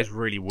 that is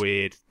really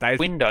weird. That is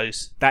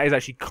windows. That is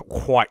actually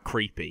quite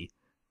creepy.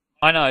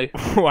 I know.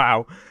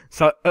 Wow.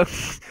 So,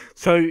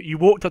 so you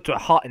walked up to a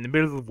hut in the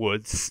middle of the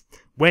woods,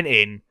 went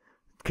in.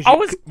 I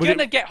was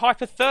gonna get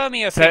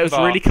hypothermia. So it was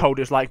really cold.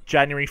 It was like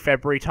January,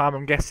 February time,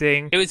 I'm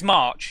guessing. It was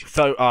March.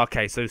 So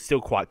okay, so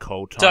still quite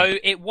cold time. So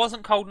it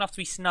wasn't cold enough to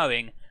be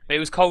snowing, but it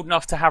was cold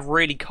enough to have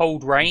really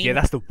cold rain. Yeah,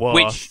 that's the worst.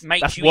 Which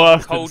makes that's you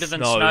worse even colder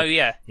than snow.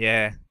 Yeah.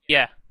 Yeah.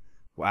 Yeah.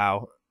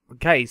 Wow.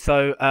 Okay,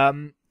 so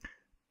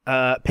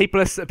people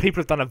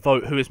have done a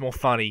vote who is more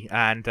funny,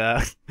 and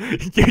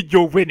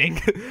you're winning.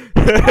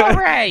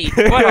 Hooray!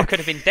 Well, I could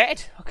have been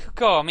dead.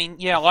 God, I mean,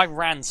 yeah, I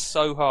ran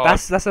so hard.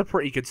 That's a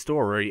pretty good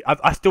story.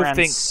 I still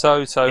think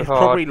so it's hard.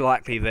 Probably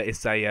likely that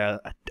it's a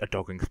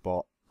dogging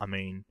spot. I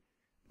mean,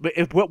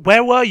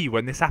 where were you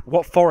when this happened?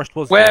 What forest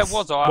was this? Where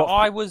was I?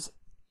 I was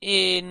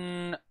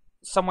in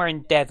somewhere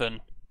in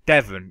Devon.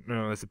 Devon.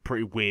 Oh, that's a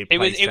pretty weird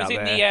place.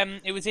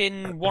 It was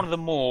in one of the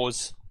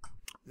moors.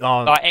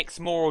 Oh. Like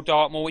Exmoor or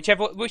Dartmoor,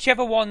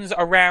 whichever one's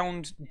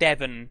around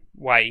Devon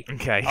way.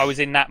 Okay. I was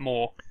in that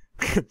moor.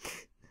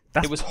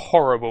 It was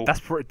horrible.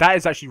 That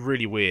is actually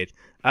really weird.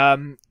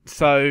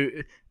 So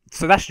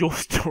that's your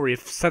story.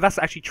 So that's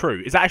actually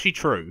true. Is that actually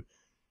true?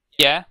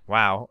 Yeah.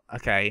 Wow.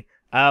 Okay.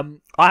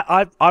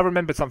 I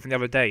remembered something the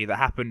other day that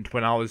happened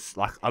when I was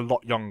like a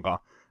lot younger.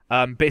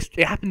 But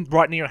it happened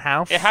right near your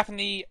house. It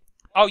happened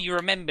Oh, you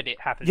remembered it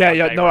happened.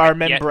 Yeah, no, I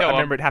remember. Yeah, I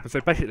remember it happened. So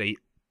basically,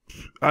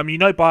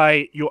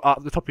 by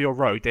at the top of your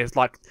road, there's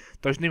like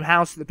those new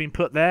houses that have been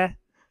put there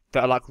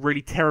that are like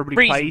really terribly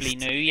reasonably placed.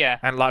 New, yeah.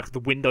 And like the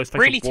windows face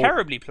really the wall.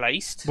 terribly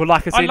placed. Well,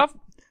 like as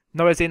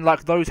in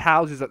like those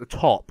houses at the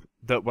top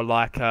that were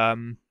like like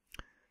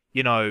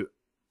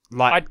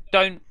I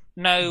don't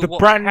know the what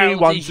brand new houses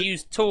ones you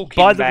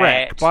talking by the about.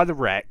 wreck. By the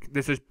wreck,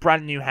 there's those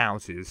brand new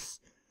houses.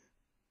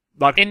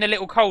 Like in the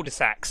little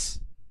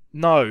cul-de-sacs.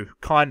 No,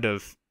 kind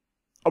of.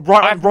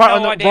 Right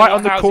on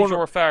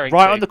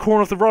the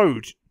corner of the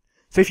road.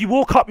 So if you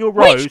walk up your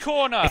road, which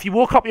corner? If you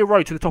walk up your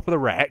road to the top of the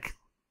wreck,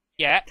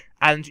 yeah,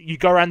 and you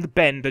go around the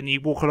bend and you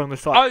walk along the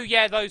side. Oh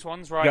yeah, those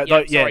ones, right?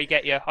 Yeah, sorry,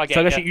 get you. I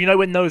get you. So you know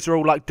when those are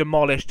all like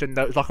demolished and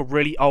there's like a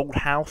really old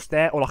house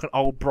there, or like an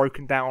old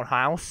broken down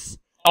house.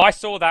 Oh, I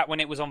saw that when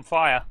it was on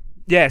fire.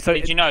 Yeah, so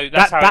did you know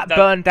that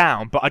burned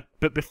down? But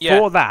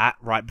before that,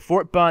 right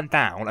before it burned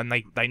down, and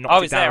they knocked it down. I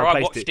was there. And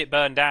I watched it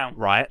burn down.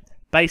 Right.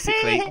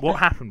 Basically, what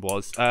happened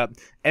was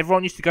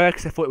everyone used to go there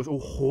because they thought it was all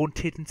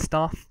haunted and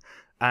stuff,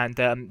 and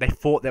they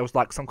thought there was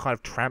like some kind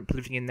of tramp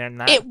living in there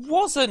and that. It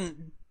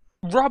wasn't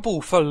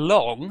rubble for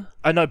long.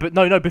 I know, but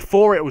no,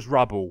 before it was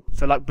rubble.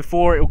 So like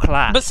before it all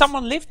collapsed. But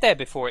someone lived there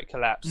before it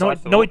collapsed. No,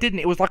 it didn't.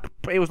 It was like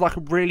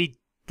a really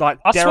like.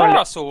 I swear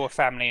I saw a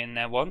family in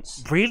there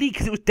once. Really?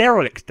 Because it was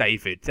derelict,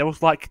 David. There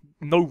was like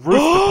no roof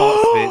to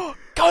parts of it.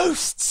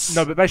 Ghosts.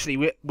 No, but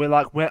basically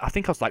I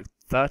think I was like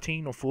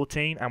 13 or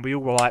 14, and we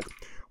all were like.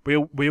 We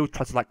all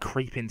tried to like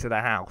creep into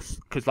their house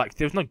because like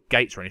there was no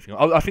gates or anything.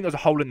 I think there was a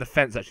hole in the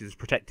fence actually that's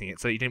protecting it,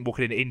 so you didn't walk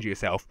in and injure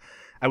yourself.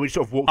 And we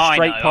sort of walked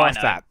straight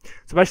past that.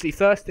 So basically,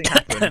 first thing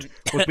happened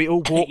was we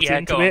all walked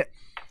into it.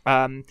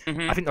 I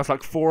think there was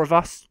like 4 of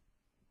us.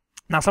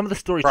 Now some of the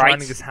stories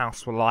surrounding this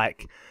house were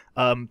like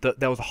that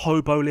there was a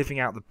hobo living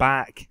out the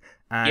back.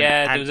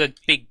 There was a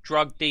big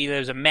drug dealer.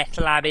 There was a meth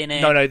lab in it.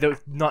 No, there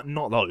was not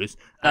those.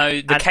 No,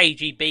 the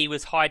KGB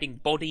was hiding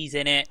bodies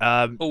in it.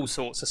 All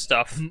sorts of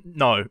stuff.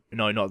 No,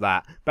 not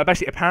that. But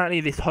basically, apparently,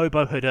 this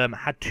hobo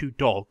had 2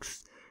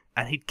 dogs,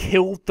 and he'd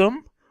killed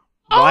them.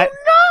 Right?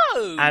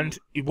 Oh no! And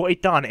what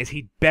he'd done is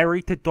he'd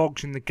buried the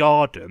dogs in the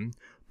garden,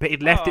 but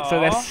he'd left it so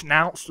their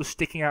snouts were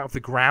sticking out of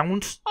the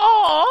ground.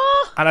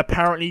 Aww. And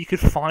apparently, you could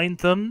find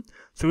them.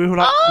 So we were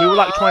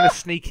like trying to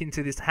sneak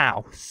into this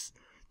house.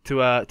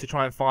 To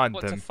try and find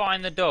them. To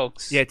find the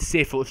dogs? Yeah, to see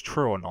if it was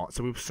true or not.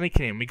 So we were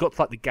sneaking in. We got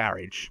to like the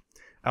garage,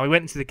 and we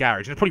went into the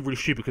garage. And it's probably really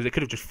stupid because it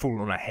could have just fallen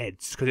on our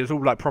heads because it was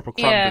all like proper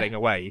crumbling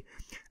away.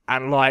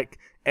 And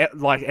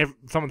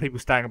some of the people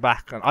staying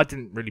back, and I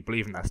didn't really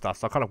believe in that stuff,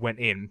 so I kind of went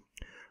in.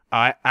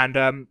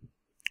 And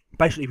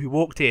basically we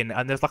walked in,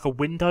 and there's like a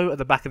window at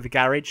the back of the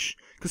garage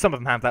because some of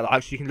them have that. Like,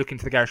 actually, you can look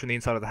into the garage from the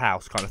inside of the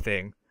house, kind of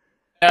thing.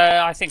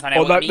 I think I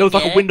know. There was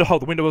like a window hole.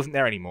 The window wasn't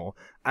there anymore,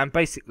 and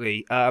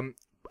basically,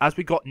 as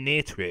we got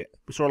near to it,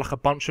 we saw like a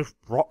bunch of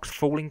rocks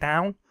falling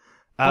down.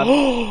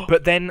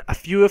 But then a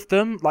few of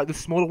them, like the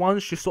smaller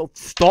ones, just sort of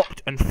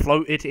stopped and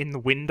floated in the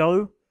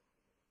window.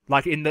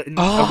 Like in the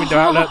window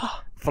outlet,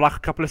 for like a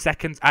couple of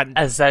seconds, and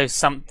as though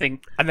something.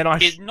 And then I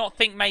did not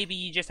think maybe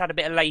you just had a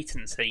bit of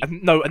latency.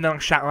 And then I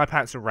shat my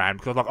pants and ran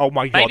because I was like, "Oh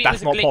my god, maybe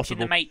that's not possible." Maybe it was a glitch in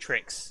the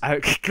Matrix.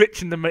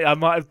 Glitch in the I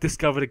might have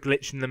discovered a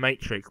glitch in the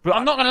Matrix. But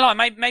I'm not gonna lie.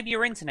 Maybe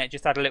your internet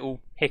just had a little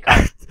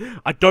hiccup.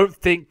 I don't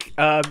think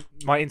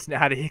my internet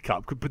had a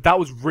hiccup, but that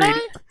was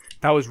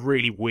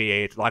really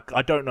weird. Like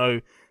I don't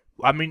know.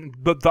 I mean,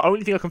 but the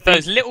only thing I can think...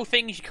 Those little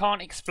things you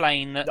can't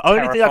explain that The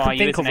only thing I can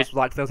think of was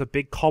like there was a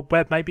big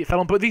cobweb maybe it fell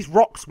on, but these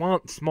rocks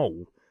weren't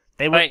small.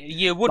 They were...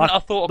 you wouldn't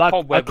have thought a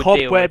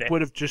cobweb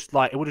would have just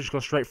like... It would have just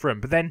gone straight through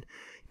them. But then,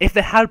 if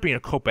there had been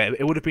a cobweb,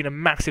 it would have been a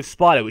massive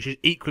spider, which is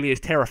equally as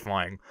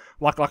terrifying.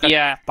 Like a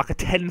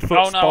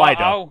 10-foot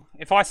spider.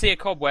 If I see a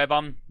cobweb,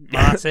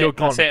 that's it. You're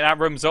gone. That's it. That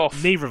room's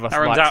off. Neither of us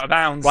That room's out of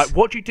bounds. Right,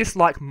 what do you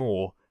dislike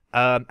more?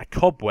 A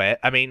cobweb...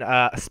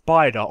 a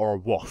spider or a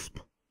wasp?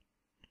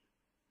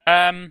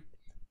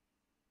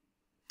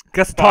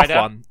 That's a tough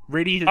one.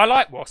 Really? I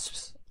like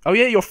wasps. Oh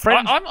yeah, you're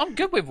friends. I'm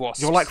good with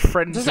wasps. You're like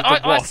friends with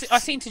the wasps. I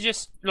seem to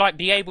just like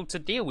be able to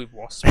deal with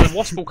wasps. The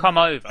wasp will come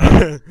over.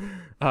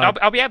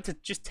 I'll be able to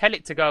just tell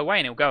it to go away,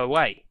 and it'll go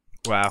away.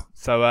 Wow.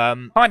 So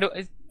kind of.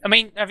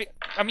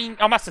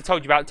 I must have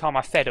told you about the time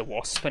I fed a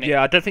wasp. And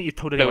I don't think you've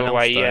told anyone else.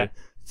 Away, though.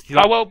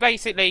 Yeah. Well,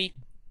 basically,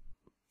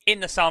 in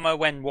the summer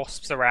when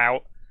wasps are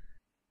out,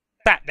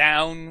 sat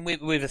down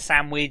with a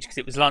sandwich because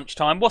it was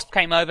lunchtime. Wasp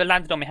came over,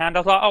 landed on my hand. I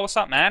was like, "Oh, what's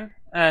up, man?"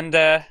 And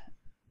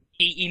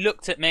he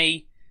looked at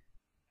me,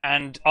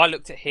 and I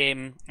looked at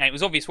him, and it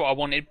was obvious what I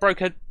wanted.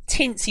 Broke a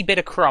tinsy bit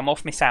of crumb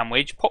off my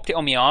sandwich, popped it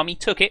on my arm. He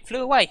took it,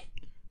 flew away.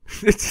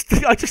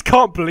 I just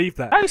can't believe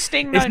that. No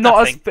sting,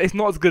 nothing. It's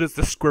not as good as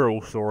the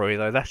squirrel story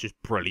though. That's just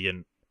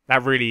brilliant.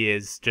 That really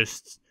is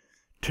just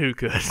too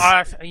good.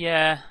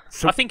 Yeah.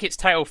 So, I think its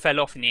tail fell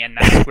off in the end.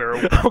 That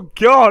squirrel. Oh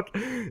god.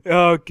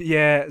 Oh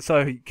yeah.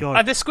 So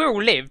god. The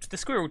squirrel lived. The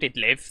squirrel did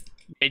live.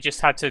 It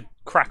just had to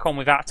crack on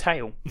without a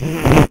tail.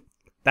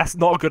 That's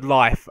not a good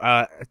life.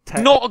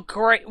 Not a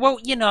great... Well,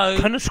 you know...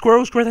 Can the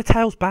squirrels grow their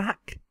tails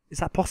back? Is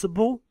that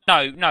possible?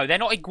 No, they're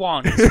not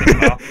iguanas.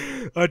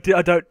 I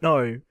don't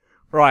know.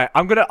 Right,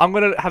 I'm gonna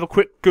have a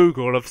quick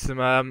Google of some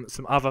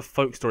other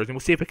folk stories, and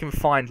we'll see if we can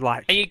find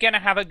like... Are you gonna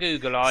have a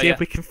Google, See if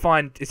we can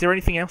find... Is there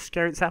anything else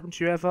scary that's happened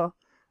to you ever?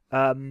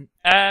 Do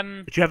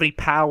you have any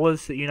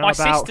powers that you know about?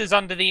 My sister's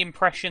under the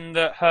impression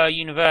that her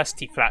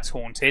university flat's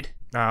haunted.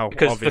 Oh,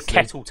 because obviously. the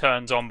kettle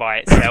turns on by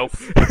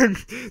itself.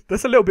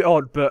 That's a little bit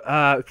odd, but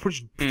it's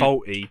probably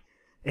faulty.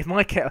 If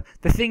my kettle...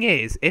 The thing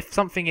is, if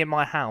something in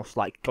my house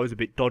like goes a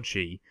bit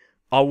dodgy,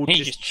 I will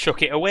just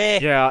shook it away.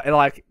 Yeah,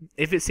 like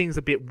if it seems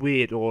a bit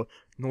weird or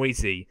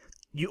noisy,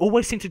 you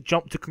always seem to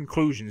jump to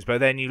conclusions, but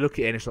then you look at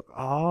it and it's like,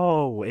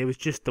 oh, it was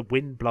just the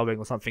wind blowing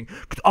or something.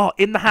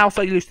 In the house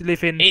I used to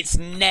live in, it's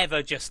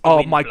never just the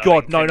wind blowing. Oh my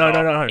god,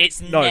 no.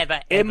 It's never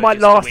ever in my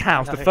just last the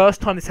house, blowing. the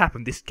first time this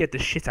happened, this scared the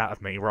shit out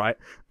of me, right?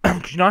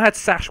 Because I had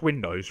sash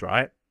windows,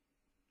 right?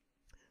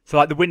 So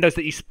like the windows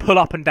that you pull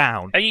up and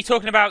down. Are you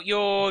talking about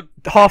your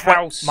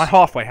house? My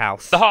halfway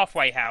house. The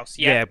halfway house,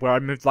 yeah. Yeah, where I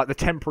moved, like the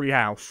temporary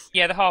house.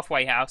 Yeah, the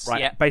halfway house,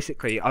 right, yeah.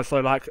 Basically, so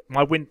like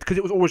my window, because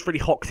it was always really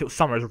hot, because it was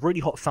summer. It was a really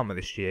hot summer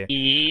this year.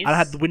 Yes. And I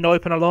had the window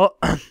open a lot.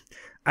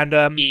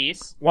 And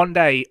yes. One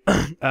day,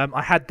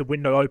 I had the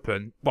window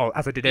open. Well,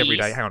 as I did every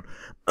day. Hang on.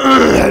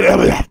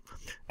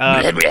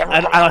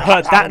 And I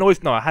heard that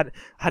noise. No, I had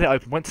it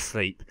open. Went to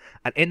sleep,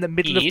 and in the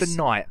middle of the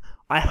night,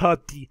 I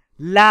heard the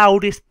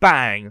loudest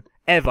bang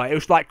ever. It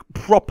was like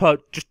proper,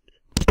 just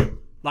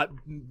like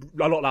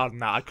a lot louder than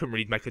that. I couldn't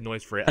really make a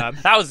noise for it.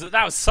 That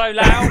was so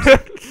loud.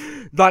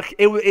 Like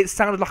it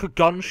sounded like a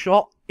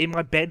gunshot in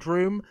my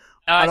bedroom.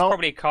 It's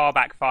probably a car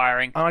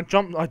backfiring. And I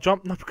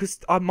jumped because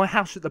my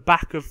house at the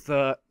back of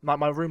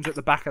my room's at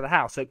the back of the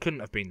house, so it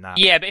couldn't have been that.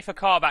 Yeah, but if a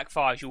car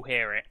backfires, you'll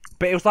hear it.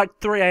 But it was like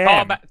 3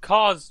 a.m.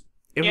 Cars.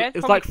 It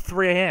was like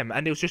 3 a.m.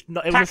 and it was just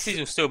taxis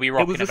will still be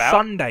rocking about. It was a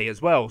Sunday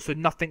as well, so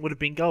nothing would have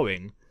been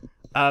going.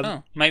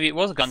 Maybe it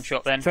was a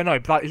gunshot then. So no,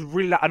 but like, it's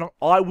really loud. And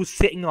I was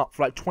sitting up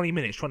for like 20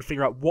 minutes trying to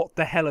figure out what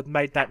the hell had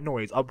made that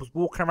noise. I was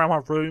walking around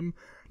my room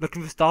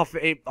looking for stuff.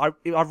 I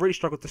really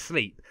struggled to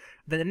sleep.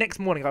 Then the next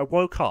morning I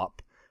woke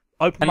up,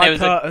 opened my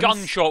curtains. And there was a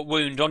gunshot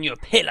wound on your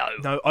pillow.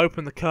 No,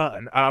 opened the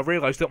curtain and I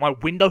realised that my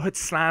window had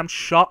slammed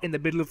shut in the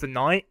middle of the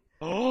night.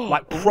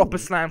 Like proper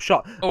slam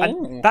shut.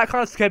 And that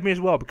kind of scared me as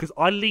well because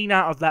I lean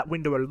out of that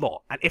window a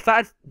lot. And if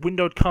that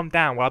window had come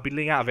down where I'd be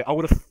leaning out of it, it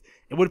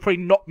would have probably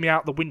knocked me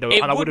out the window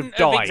and I would have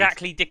died. It wouldn't have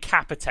exactly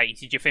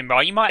decapitated you,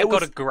 Finbar. You might have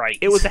got a grate.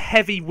 It was a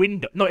heavy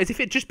window. No, as if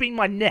it just been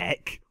my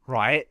neck,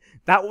 right?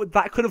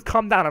 That could have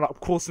come down and of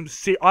course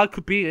I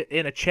could be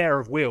in a chair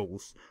of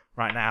wheels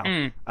right now.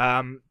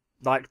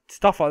 Like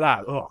stuff like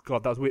that. Oh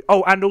god, that was weird.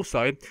 Oh, and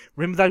also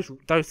remember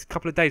those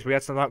couple of days we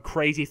had some like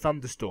crazy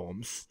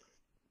thunderstorms.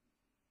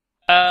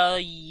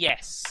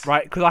 Yes.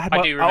 Right, because I had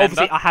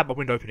obviously I had my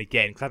window open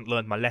again because I hadn't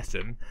learned my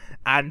lesson,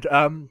 and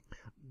I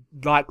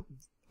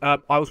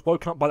was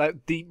woken up by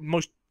the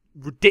most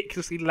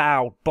ridiculously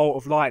loud bolt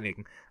of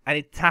lightning, and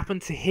it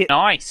happened to hit.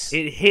 Nice.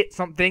 It hit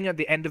something at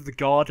the end of the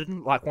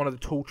garden, like one of the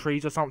tall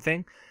trees or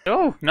something.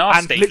 Oh,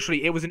 nasty. And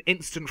literally, it was an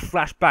instant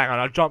flashbang,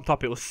 and I jumped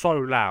up. It was so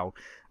loud.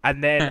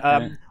 And then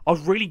I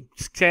was really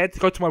scared to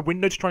go to my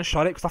window to try and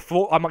shut it because I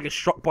thought I might get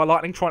struck by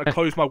lightning trying to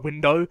close my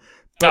window.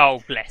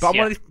 Oh, bless but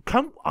you.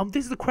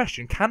 This is the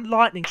question: can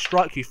lightning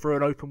strike you through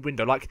an open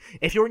window? Like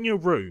if you're in your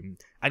room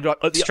and you're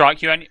like,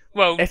 strike you?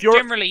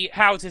 Generally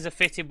houses are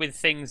fitted with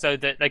things so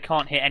that they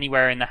can't hit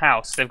anywhere in the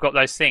house. They've got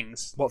those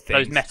things. What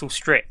things? Those metal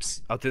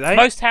strips. Oh, do they?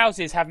 Most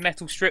houses have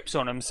metal strips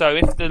on them, so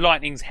if the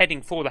lightning's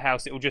heading for the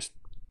house, it will just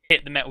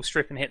hit the metal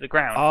strip and hit the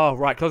ground. Oh,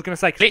 right. Because I was going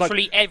to say,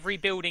 literally every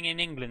building in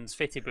England's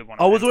fitted with one.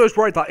 I was always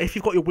worried that if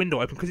you've got your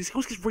window open, because it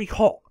always gets really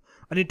hot.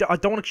 I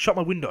don't want to shut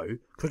my window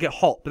because I get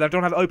hot, but I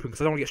don't have it open because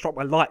I don't want to get struck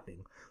by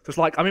lightning. So it's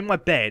like I'm in my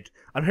bed,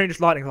 I'm hearing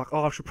this lightning, like,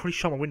 oh, I should probably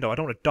shut my window. I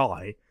don't want to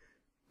die.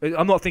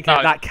 I'm not thinking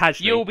of that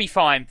casually. You'll be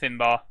fine,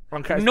 Finbar.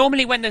 Okay.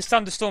 Normally, when there's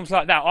thunderstorms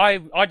like that,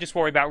 I just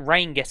worry about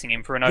rain getting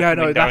in for an open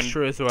window. Yeah, no, that's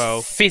true as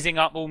well. Fizzing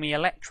up all my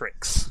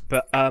electrics.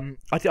 But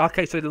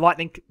okay, so the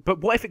lightning.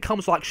 But what if it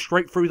comes like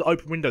straight through the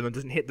open window and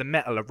doesn't hit the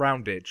metal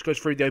around it? Just goes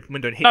through the open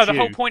window and hits you. No, the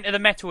whole point of the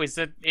metal is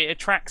that it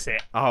attracts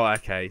it. Oh,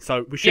 okay.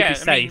 So we should be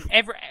safe.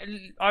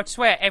 I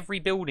swear, every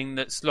building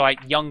that's like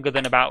younger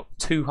than about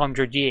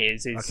 200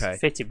 years is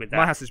fitted with that.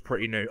 My house is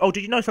pretty new. Oh,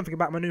 did you know something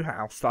about my new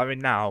house that I'm in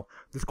now?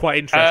 It's quite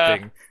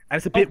interesting. And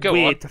it's a bit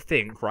weird to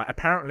think, right?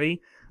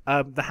 Apparently,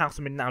 the house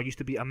I'm in now used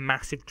to be a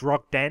massive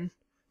drug den.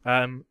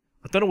 I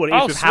don't know what it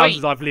is with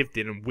houses I've lived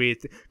in and weird...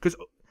 Because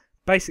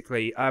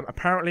basically,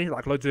 apparently,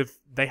 like loads of...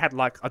 They had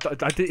like...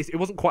 it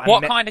wasn't quite...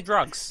 What kind of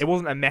drugs? It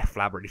wasn't a meth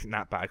lab or anything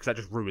that bad, because that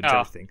just ruins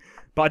everything.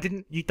 But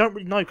you don't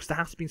really know, because the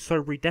house has been so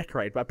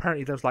redecorated. But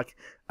apparently there was like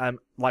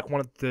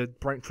one of the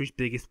Braintree's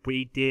biggest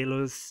weed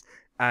dealers,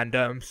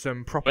 and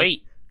some proper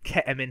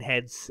ketamine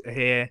heads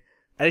here.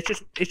 And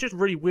it's just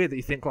really weird that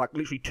you think, like,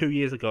 literally 2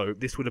 years ago,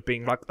 this would have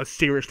been, like, a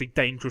seriously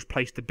dangerous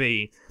place to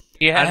be.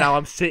 Yeah. And now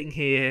I'm sitting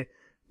here,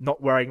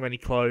 not wearing any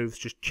clothes,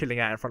 just chilling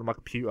out in front of my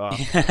computer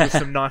with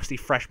some nicely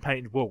fresh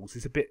painted walls.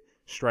 It's a bit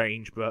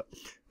strange, but...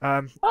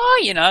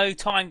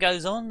 time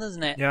goes on,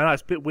 doesn't it? Yeah, I know,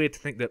 it's a bit weird to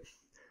think that...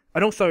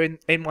 And also,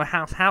 in my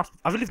house...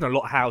 I've lived in a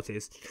lot of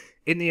houses.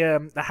 In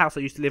the house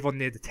I used to live on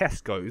near the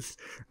Tesco's,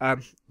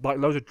 like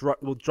loads of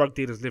drug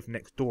dealers lived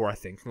next door, I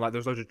think. Like there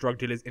was loads of drug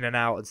dealers in and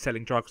out and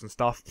selling drugs and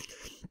stuff.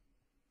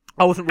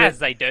 I wasn't really, as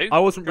they do. I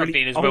wasn't drug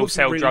really. Dealers will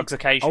sell drugs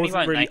occasionally. I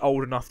wasn't really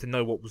old enough to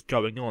know what was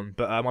going on,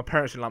 but my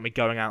parents didn't like me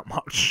going out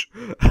much.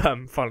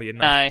 Funnily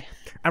enough. No.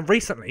 And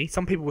recently,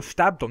 some people were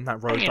stabbed on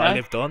that road that I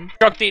lived on.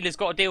 Drug dealers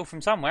got a deal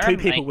from somewhere. Two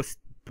people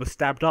were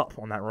stabbed up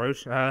on that road.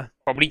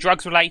 Probably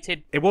drugs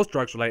related. It was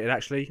drugs related,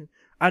 actually.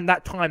 And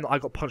that time that I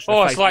got punched in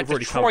the face, it's like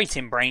Detroit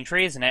in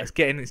Braintree, isn't it? It's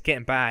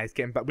getting bad.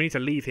 We need to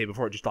leave here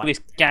before it just like this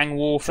gang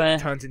warfare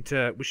turns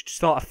into. We should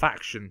start a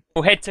faction.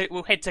 We'll head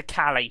to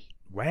Cali.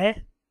 Where?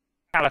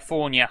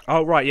 California.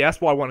 Oh right, yeah,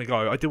 that's where I want to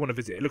go. I do want to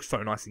visit. It looks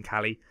so nice in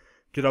Cali.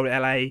 Good old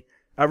LA.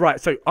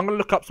 Right, so I'm gonna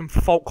look up some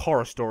folk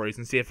horror stories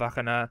and see if I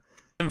can.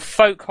 Some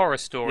folk horror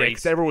stories. Yeah,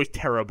 because they're always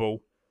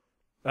terrible.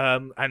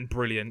 And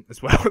brilliant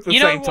as well at the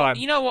same time.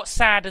 You know what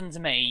saddens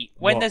me?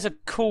 When there's a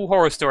cool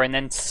horror story and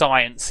then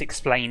science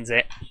explains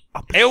it.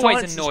 It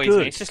always annoys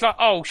me. It's just like,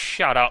 oh,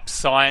 shut up,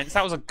 science.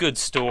 That was a good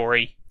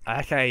story.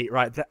 Okay,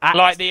 right.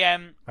 Like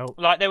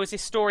there was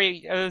this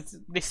story of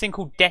this thing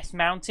called Death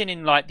Mountain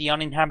in like the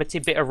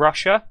uninhabited bit of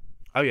Russia.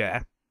 Oh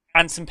yeah.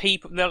 And some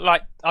people,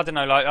 like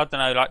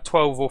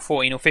 12 or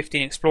 14 or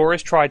 15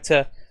 explorers tried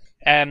to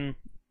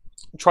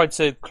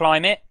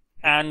climb it,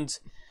 and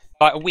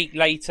like a week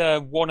later,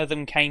 one of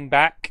them came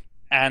back,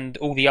 and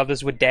all the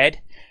others were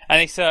dead. And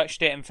they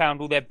searched it and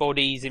found all their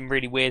bodies in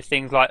really weird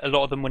things. Like a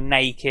lot of them were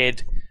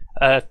naked.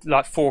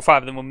 Like 4 or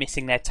 5 of them were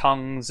missing their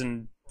tongues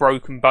and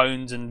broken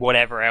bones and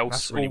whatever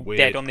else, really all weird.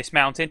 Dead on this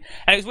mountain.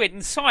 And it was weird.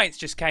 And science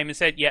just came and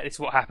said, "Yeah, this is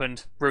what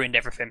happened. Ruined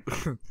everything."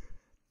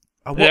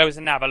 There was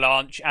an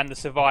avalanche, and the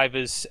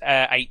survivors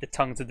ate the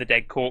tongues of the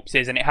dead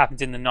corpses, and it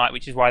happened in the night,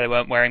 which is why they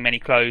weren't wearing many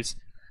clothes.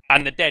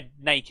 And the dead,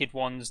 naked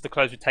ones, the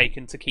clothes were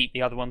taken to keep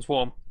the other ones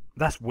warm.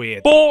 That's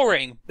weird.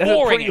 Boring. That's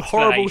a pretty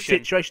horrible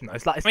situation, though.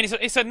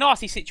 It's a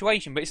nasty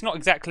situation, but it's not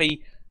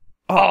exactly.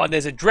 Oh,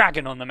 there's a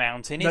dragon on the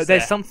mountain.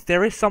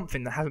 There is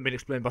something that hasn't been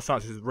explained by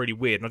science, which is really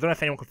weird, and I don't know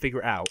if anyone can figure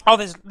it out. Oh,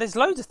 there's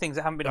loads of things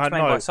that haven't been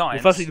explained by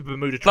science. Well, firstly, the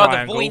Bermuda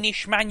Triangle, like the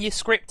Voynich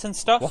manuscript and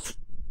stuff. What?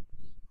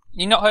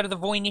 You not heard of the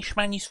Voynich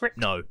manuscript?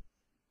 No.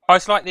 Oh,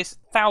 it's like this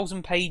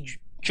 1,000-page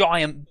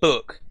giant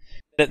book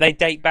that they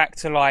date back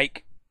to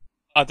like,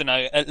 I don't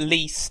know, at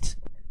least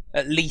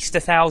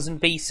 1,000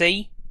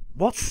 BC.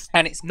 What?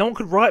 And it's no one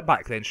could write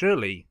back then,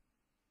 surely.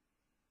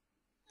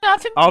 No, I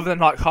think other than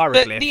like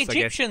hieroglyphs. The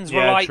Egyptians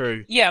were like,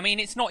 true. Yeah, I mean,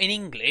 it's not in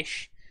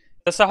English.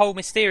 That's the whole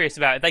mysterious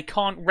about it. They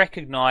can't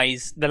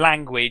recognise the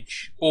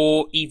language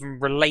or even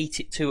relate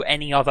it to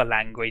any other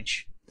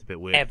language. It's a bit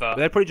weird. Ever.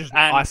 They're probably just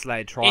an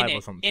isolated tribe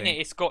or something. In it,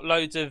 it's got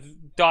loads of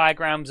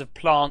diagrams of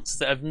plants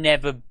that have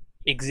never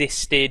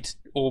existed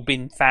or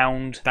been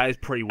found. That is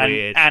pretty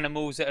weird. And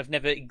animals that have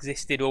never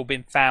existed or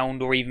been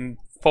found or even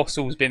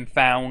fossils been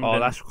found. Oh,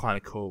 that's kind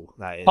of cool.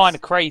 That is kind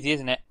of crazy,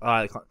 isn't it?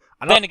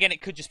 Then again,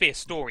 it could just be a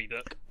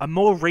storybook. A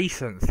more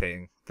recent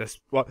thing.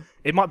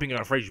 It might be going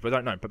on for ages, but I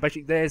don't know. But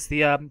basically, there's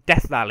the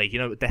Death Valley. You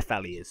know what Death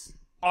Valley is?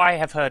 I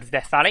have heard of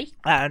Death Valley.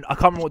 And I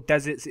can't remember what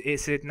desert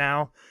it's in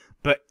now,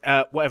 but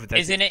whatever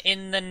desert. Isn't it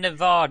in the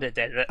Nevada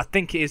desert? I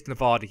think it is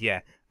Nevada,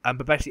 yeah.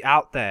 But basically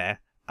out there,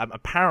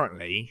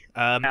 apparently...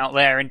 out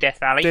there in Death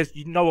Valley?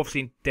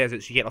 Obviously in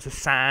deserts you get lots of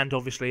sand,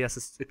 obviously.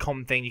 That's a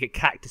common thing. You get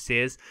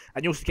cactuses.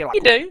 And you also get,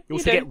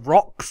 get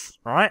rocks,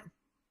 right?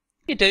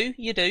 You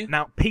do.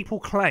 Now, people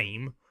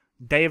claim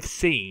they have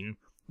seen,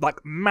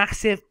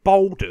 massive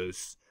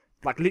boulders,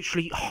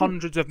 literally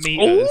hundreds of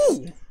meters...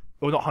 Ooh.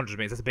 Well, not hundreds of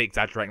meters, that's a bit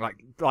exaggerating.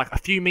 Like a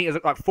few meters,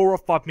 4 or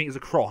 5 meters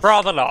across.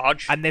 Rather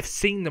large. And they've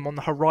seen them on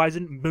the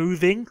horizon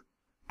moving.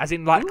 As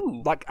in,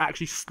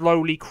 actually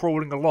slowly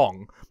crawling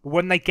along. But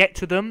when they get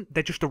to them,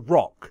 they're just a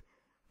rock.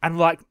 And,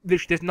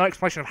 literally, there's no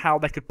explanation of how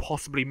they could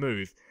possibly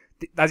move.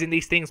 As in,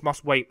 these things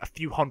must weigh a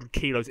few hundred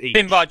kilos each.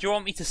 Bimba, do you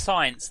want me to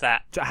science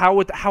that? So how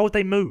would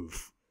they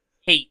move?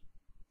 Heat.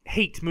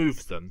 Heat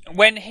moves them.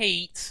 When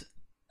heat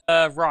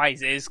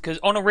rises, because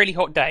on a really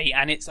hot day,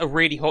 and it's a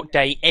really hot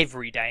day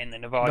every day in the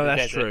Nevada desert. No,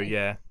 that's true,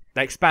 yeah.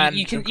 They expand.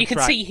 You can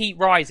see heat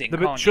rising,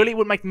 but surely it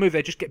wouldn't make them move,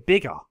 they'd just get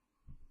bigger.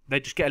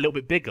 They'd just get a little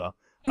bit bigger.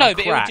 No,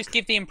 but it would just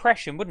give the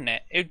impression, wouldn't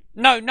it?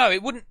 No,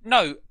 it wouldn't.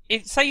 No,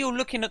 say you're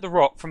looking at the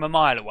rock from a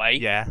mile away.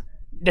 Yeah.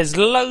 There's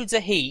loads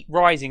of heat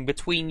rising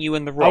between you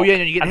and the rock. Oh yeah,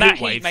 and you get and the that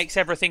heat waves. Heat makes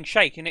everything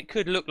shake, and it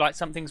could look like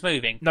something's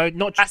moving. No,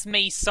 not that's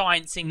me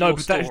sciencing your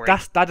story. No,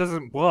 but that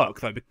doesn't work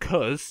though,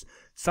 because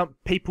some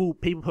people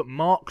put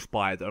marks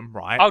by them,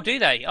 right? Oh, do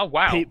they? Oh,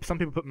 wow. Some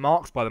people put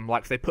marks by them,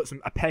 they put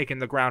a peg in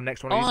the ground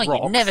next to one of these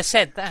rocks. You never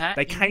said that.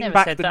 They came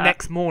back the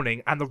next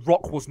morning, and the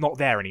rock was not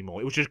there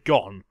anymore. It was just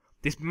gone.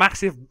 This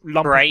massive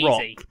lump of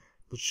rock,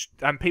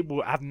 and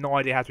people have no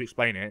idea how to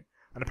explain it.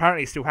 And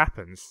apparently, it still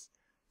happens.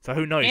 So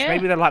who knows? Yeah.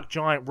 Maybe they're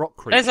giant rock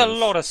creatures. There's a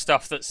lot of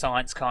stuff that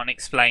science can't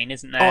explain,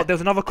 isn't there? Oh,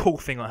 there's another cool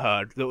thing I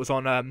heard that was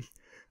on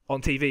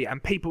TV,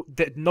 and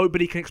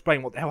nobody can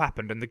explain what the hell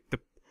happened. And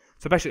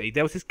so basically,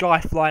 there was this guy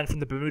flying from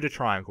the Bermuda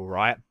Triangle,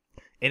 right,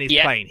 in his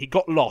plane. He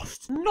got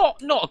lost.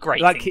 Not a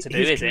great thing to do,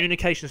 is it? His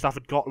communication stuff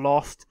had got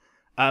lost.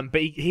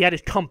 But he had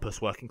his compass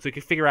working, so he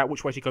could figure out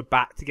which way to go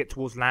back to get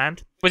towards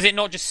land. Was it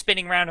not just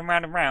spinning round and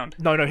round and round?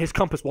 No, his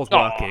compass was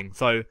working.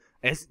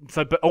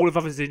 But all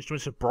of his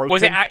instruments are broken.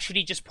 Was it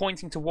actually just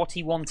pointing to what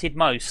he wanted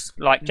most,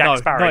 like Jack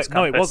Sparrow's compass?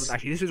 No, it wasn't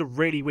actually. This was a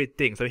really weird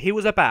thing. So he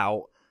was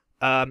about,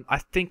 I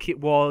think it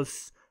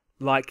was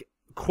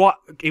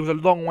it was a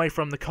long way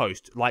from the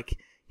coast.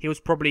 He was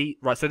probably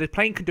right. So the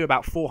plane can do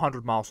about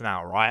 400 miles an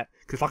hour, right?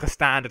 Because a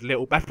standard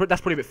little. That's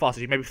probably a bit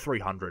faster. Maybe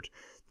 300.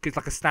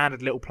 Because a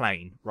standard little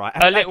plane, right?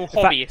 A little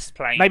hobbyist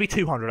plane. Maybe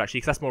 200 actually,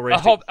 because that's more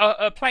realistic.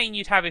 A plane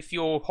you'd have if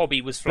your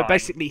hobby was flying. But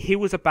basically, he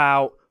was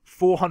about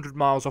 400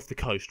 miles off the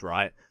coast,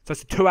 right? So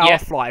it's a 2-hour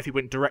flight if he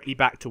went directly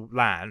back to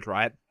land,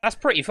 right? That's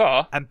pretty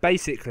far. And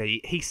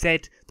basically, he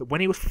said that when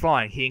he was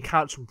flying, he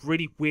encountered some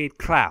really weird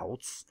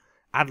clouds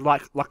and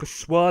like a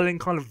swirling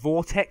kind of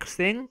vortex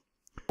thing.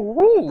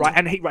 Ooh. Right,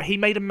 and he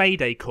made a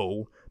mayday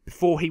call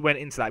before he went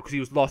into that because he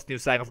was lost and he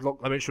was saying, I've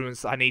locked my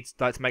instruments, I need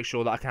to make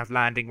sure that I can have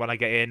landing when I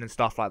get in and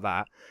stuff like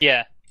that.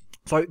 Yeah.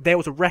 So there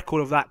was a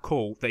record of that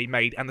call that he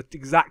made and the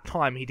exact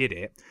time he did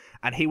it,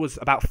 and he was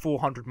about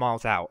 400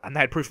 miles out, and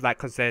they had proof of that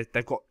because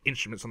they've got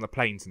instruments on the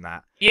planes and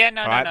that. Yeah,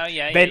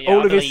 Then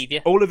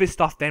all of his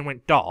stuff then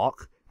went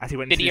dark as he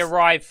went. Did he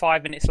arrive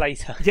 5 minutes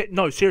later? Yeah,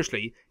 no,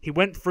 seriously, he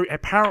went through.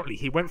 Apparently,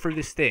 he went through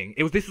this thing.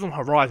 This was on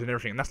Horizon and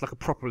everything, and that's like a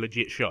proper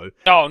legit show.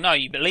 Oh no,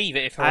 you believe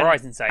it if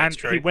Horizon says it's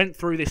true. And he went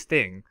through this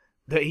thing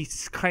that he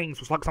claims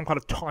was like some kind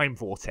of time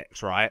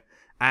vortex, right?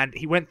 And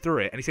he went through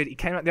it, and he said he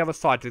came out the other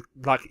side,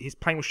 his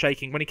plane was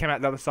shaking. When he came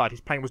out the other side,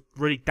 his plane was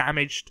really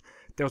damaged.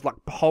 There was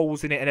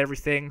holes in it and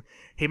everything.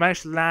 He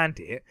managed to land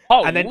it.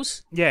 Holes? And then,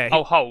 yeah.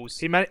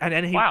 Holes.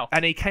 Wow.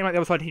 And he came out the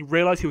other side, and he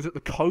realised he was at the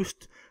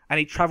coast, and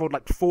he travelled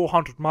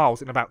 400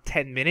 miles in about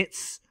 10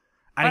 minutes.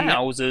 And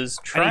trousers.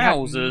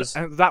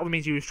 And that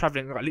means he was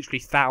travelling literally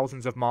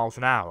thousands of miles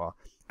an hour.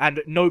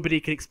 And nobody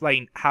could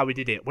explain how he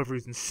did it, whether he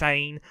was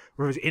insane,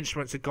 whether his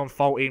instruments had gone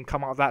faulty and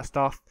come out of that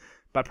stuff.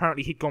 But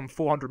apparently he'd gone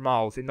 400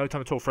 miles in no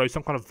time at all, through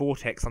some kind of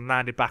vortex and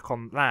landed back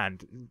on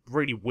land.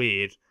 Really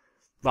weird.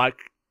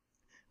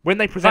 When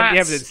they present the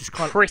evidence, it's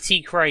kind of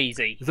pretty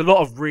crazy. There's a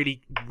lot of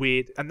really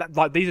weird, and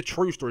these are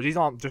true stories. These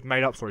aren't just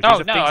made up stories. Oh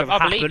These are no, things that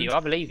have I believe happened. you. I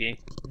believe you.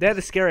 They're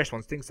the scariest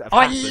ones. Things that have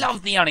happened. I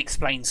love the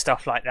unexplained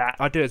stuff like that.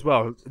 I do as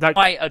well.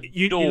 I adore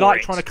you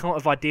it. Trying to come up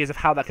with ideas of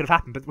how that could have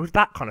happened, but with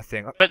that kind of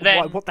thing, but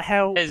then what the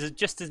hell? There's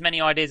just as many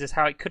ideas as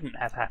how it couldn't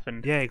have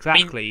happened. Yeah,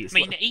 exactly. I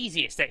mean, the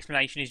easiest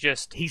explanation is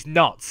just he's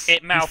nuts.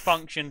 It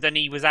malfunctioned, and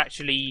he was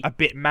actually a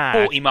bit mad.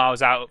 40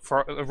 miles out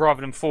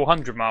rather than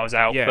 400 miles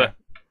out. Yeah. But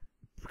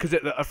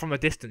because from a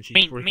distance,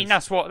 I mean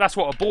that's what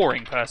a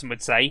boring person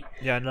would say.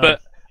 Yeah, no.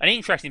 But an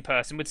interesting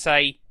person would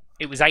say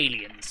it was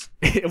aliens.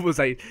 It was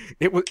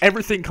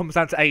everything comes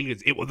down to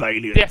aliens. It was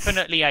aliens.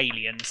 Definitely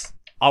aliens.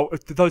 Oh,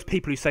 those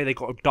people who say they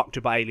got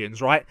abducted by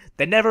aliens, right?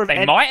 They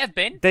might have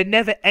been. They're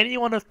never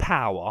anyone of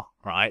power,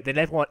 right? They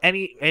never want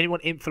anyone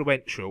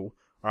influential,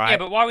 right? Yeah,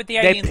 but why would the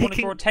aliens want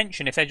to draw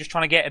attention if they're just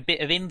trying to get a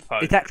bit of info?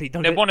 Exactly.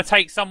 They want to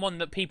take someone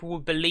that people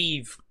would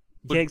believe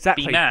would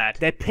be mad.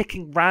 They're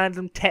picking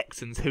random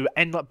Texans who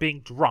end up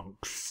being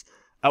drunks.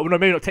 Well, no,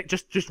 maybe not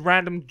just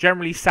random,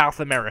 generally South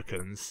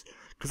Americans,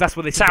 because that's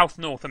what they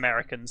North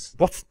Americans.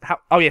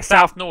 Oh yeah,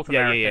 South North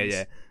Americans.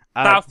 Yeah.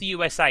 South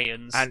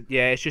USAans. And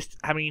yeah, it's just,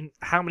 I mean,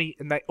 how many,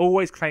 and they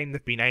always claim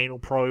there've been anal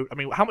probe. I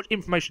mean, how much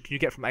information can you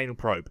get from anal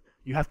probe?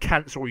 You have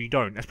cancer or you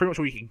don't. That's pretty much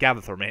all you can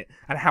gather from it,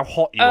 and how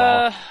hot you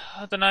are.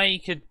 I don't know. You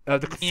could the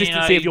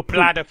consistency of your poop.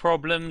 Bladder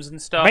problems and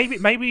stuff.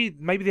 Maybe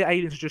the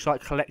aliens are just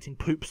like collecting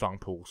poop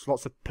samples,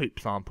 lots of poop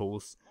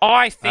samples.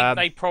 I think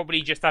they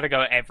probably just had to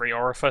go at every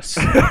orifice.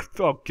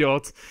 Oh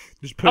god!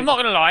 I'm not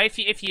gonna lie.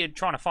 If you're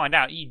trying to find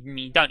out,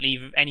 you don't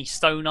leave any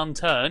stone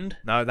unturned.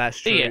 No, that's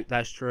true.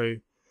 That's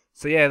true.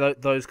 So yeah,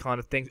 those kind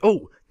of things.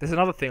 Oh, there's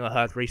another thing I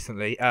heard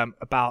recently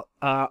about.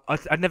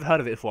 I'd never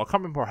heard of it before. I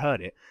can't remember where I heard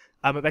it.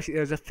 But basically,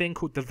 there's a thing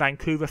called the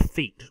Vancouver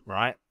Feet,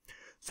 right?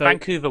 So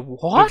Vancouver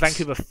what? The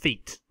Vancouver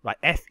Feet, like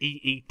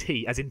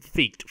Feet, as in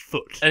feet,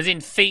 foot. As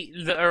in feet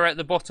that are at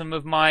the bottom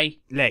of my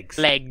legs.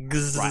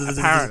 Legs. Right,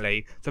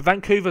 apparently. So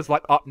Vancouver's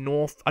like up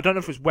north. I don't know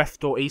if it's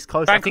west or east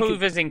coast.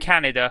 Vancouver's in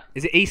Canada.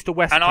 Is it east or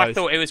west and coast? I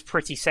thought it was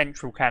pretty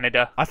central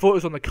Canada. I thought it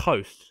was on the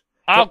coast.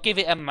 I'll give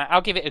it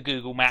a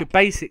Google map.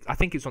 I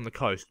think it's on the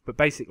coast, but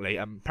basically,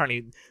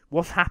 apparently,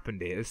 what's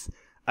happened is,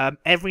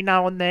 every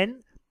now and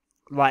then,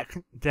 like,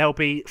 there'll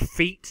be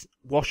feet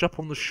wash up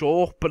on the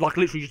shore, but like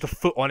literally just a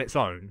foot on its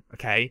own,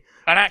 okay?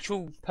 An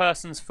actual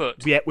person's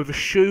foot. Yeah, with a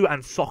shoe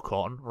and sock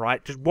on,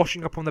 right? Just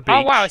washing up on the beach.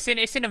 Oh wow, it's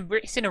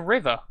in a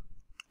river.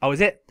 Oh,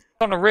 is it? It's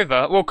on a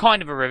river. Well,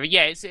 kind of a river.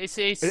 Yeah, it's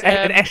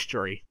an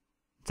estuary.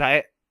 Is that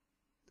it?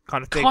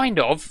 Kind of thing. Kind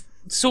of.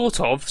 Sort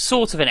of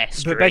an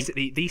estuary. But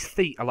basically, these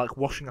feet are like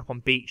washing up on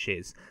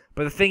beaches.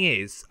 But the thing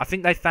is, I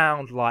think they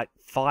found like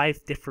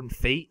 5 different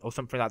feet or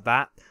something like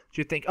that. So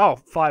you'd think,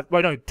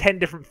 10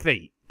 different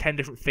feet. 10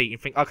 different feet. You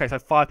think, okay, so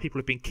 5 people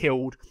have been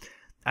killed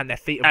and their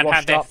feet have washed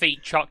up. And had their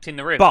feet chucked in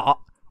the river. But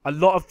a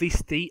lot of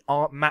these feet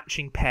aren't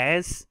matching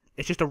pairs.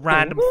 It's just a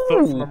random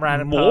foot from a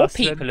random person. More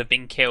people have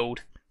been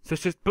killed. So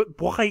it's just, but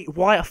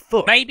why a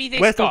foot? Maybe this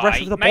Where's guy, the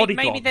rest of the body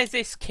maybe gone? there's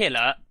this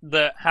killer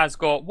that has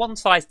got one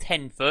size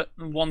 10 foot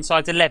and one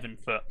size 11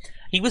 foot.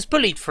 He was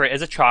bullied for it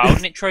as a child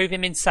and it drove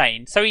him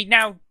insane. So he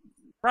now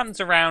runs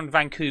around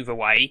Vancouver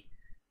way,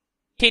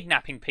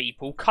 kidnapping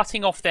people,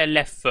 cutting off their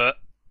left foot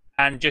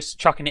and just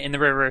chucking it in the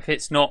river if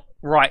it's not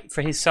right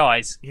for his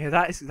size. Yeah,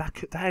 that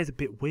is a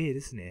bit weird,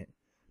 isn't it?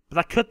 But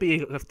that could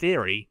be a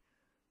theory.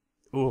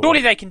 Ooh.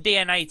 Surely they can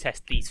DNA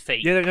test these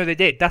feet. Yeah, no, they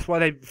did. That's why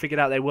they figured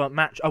out they weren't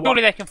matched.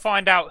 Surely they can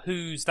find out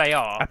whose they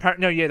are.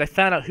 Apparently, no, yeah, they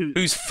found out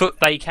whose foot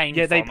they came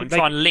from and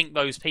try and link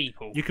those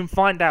people. You can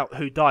find out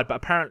who died, but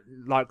apparently,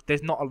 like,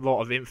 there's not a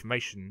lot of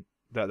information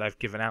that they've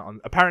given out on.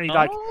 Apparently,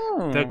 like,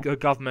 the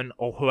government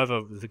or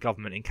whoever the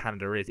government in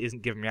Canada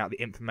isn't giving out the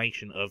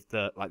information of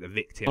the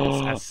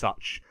victims as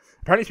such.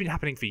 Apparently, it's been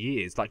happening for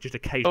years. Like, just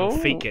occasional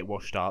feet get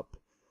washed up.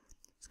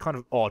 It's kind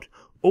of odd.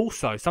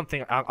 Also,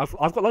 something I've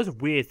got loads of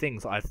weird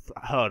things that I've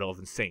heard of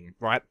and seen.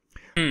 Right,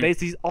 there's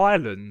these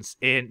islands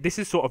in. This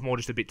is sort of more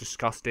just a bit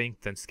disgusting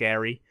than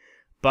scary,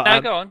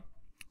 but go on.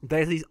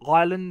 There's these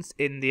islands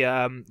in the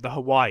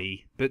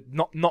Hawaii, but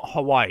not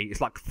Hawaii.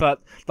 It's like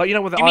you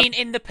know where you mean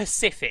in the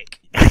Pacific?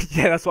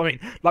 Yeah, that's what I mean.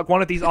 Like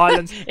one of these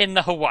islands in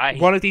the Hawaii.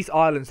 One of these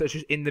islands that's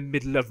just in the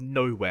middle of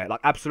nowhere,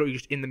 like absolutely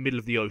just in the middle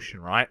of the ocean,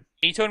 right?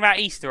 Are you talking about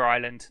Easter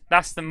Island?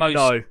 That's the most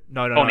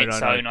no, on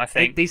its own, I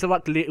think. These are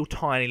like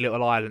tiny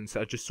little islands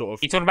that are just sort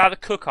of. You talking about the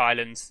Cook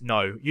Islands?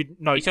 No, you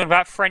talking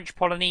about French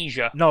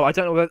Polynesia? No, I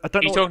don't know. I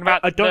don't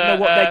know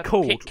what they're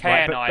called.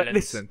 Pitcairn right? But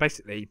listen,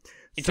 basically.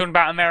 You're talking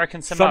about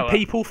American Samoa? Some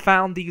people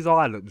found these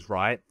islands,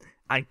 right?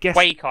 And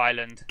Wake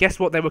Island. Guess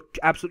what they were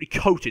absolutely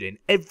coated in?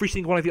 Every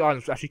single one of the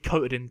islands was actually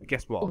coated in,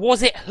 guess what?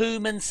 Was it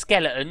human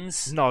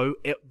skeletons? No,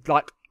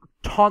 like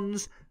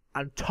tons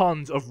and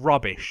tons of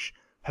rubbish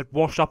had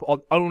washed up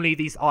on only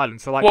these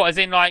islands. So like what, as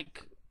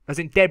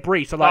in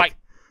debris. So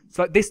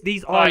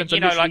these islands are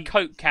like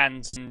Coke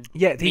cans and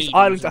these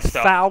islands are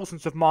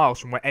thousands of miles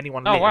from where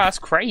anyone lives. Oh wow, that's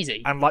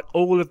crazy. And like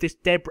all of this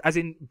debris, as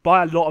in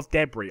by a lot of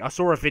debris. I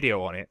saw a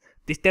video on it.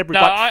 This debris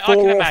is like 4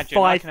 or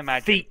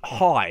 5 feet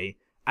high,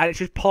 and it's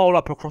just piled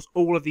up across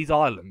all of these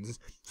islands.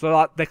 So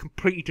like they're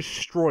completely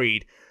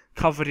destroyed,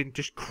 covered in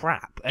just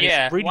crap. And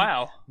it's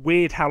really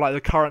weird how like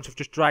the currents have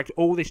just dragged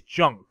all this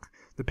junk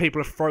that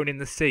people have thrown in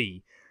the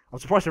sea. I'm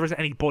surprised there isn't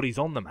any bodies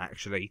on them,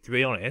 actually, to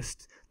be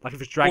honest. Like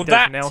if it's dragged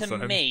everything else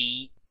on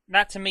them.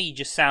 That to me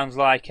just sounds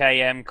like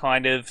a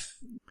kind of,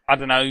 I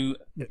don't know,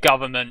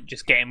 government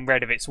just getting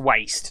rid of its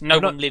waste. No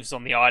one lives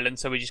on the island,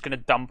 so we're just going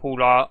to dump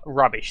all our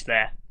rubbish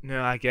there.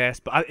 No, I guess.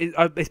 But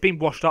it's been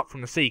washed up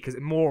from the sea because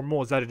more and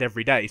more is added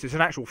every day. So it's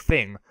an actual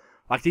thing.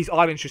 Like these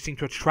islands just seem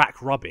to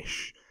attract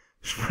rubbish.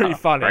 It's really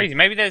funny. Crazy.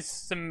 Maybe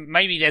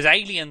there's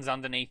aliens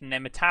underneath and they're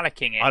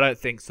metallicing it. I don't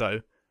think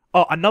so.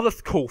 Oh, another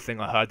cool thing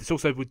I heard, this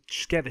also would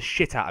scare the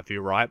shit out of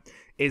you, right?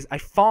 Is a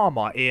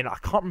farmer in, I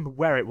can't remember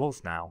where it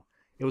was now.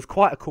 It was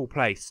quite a cool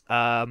place.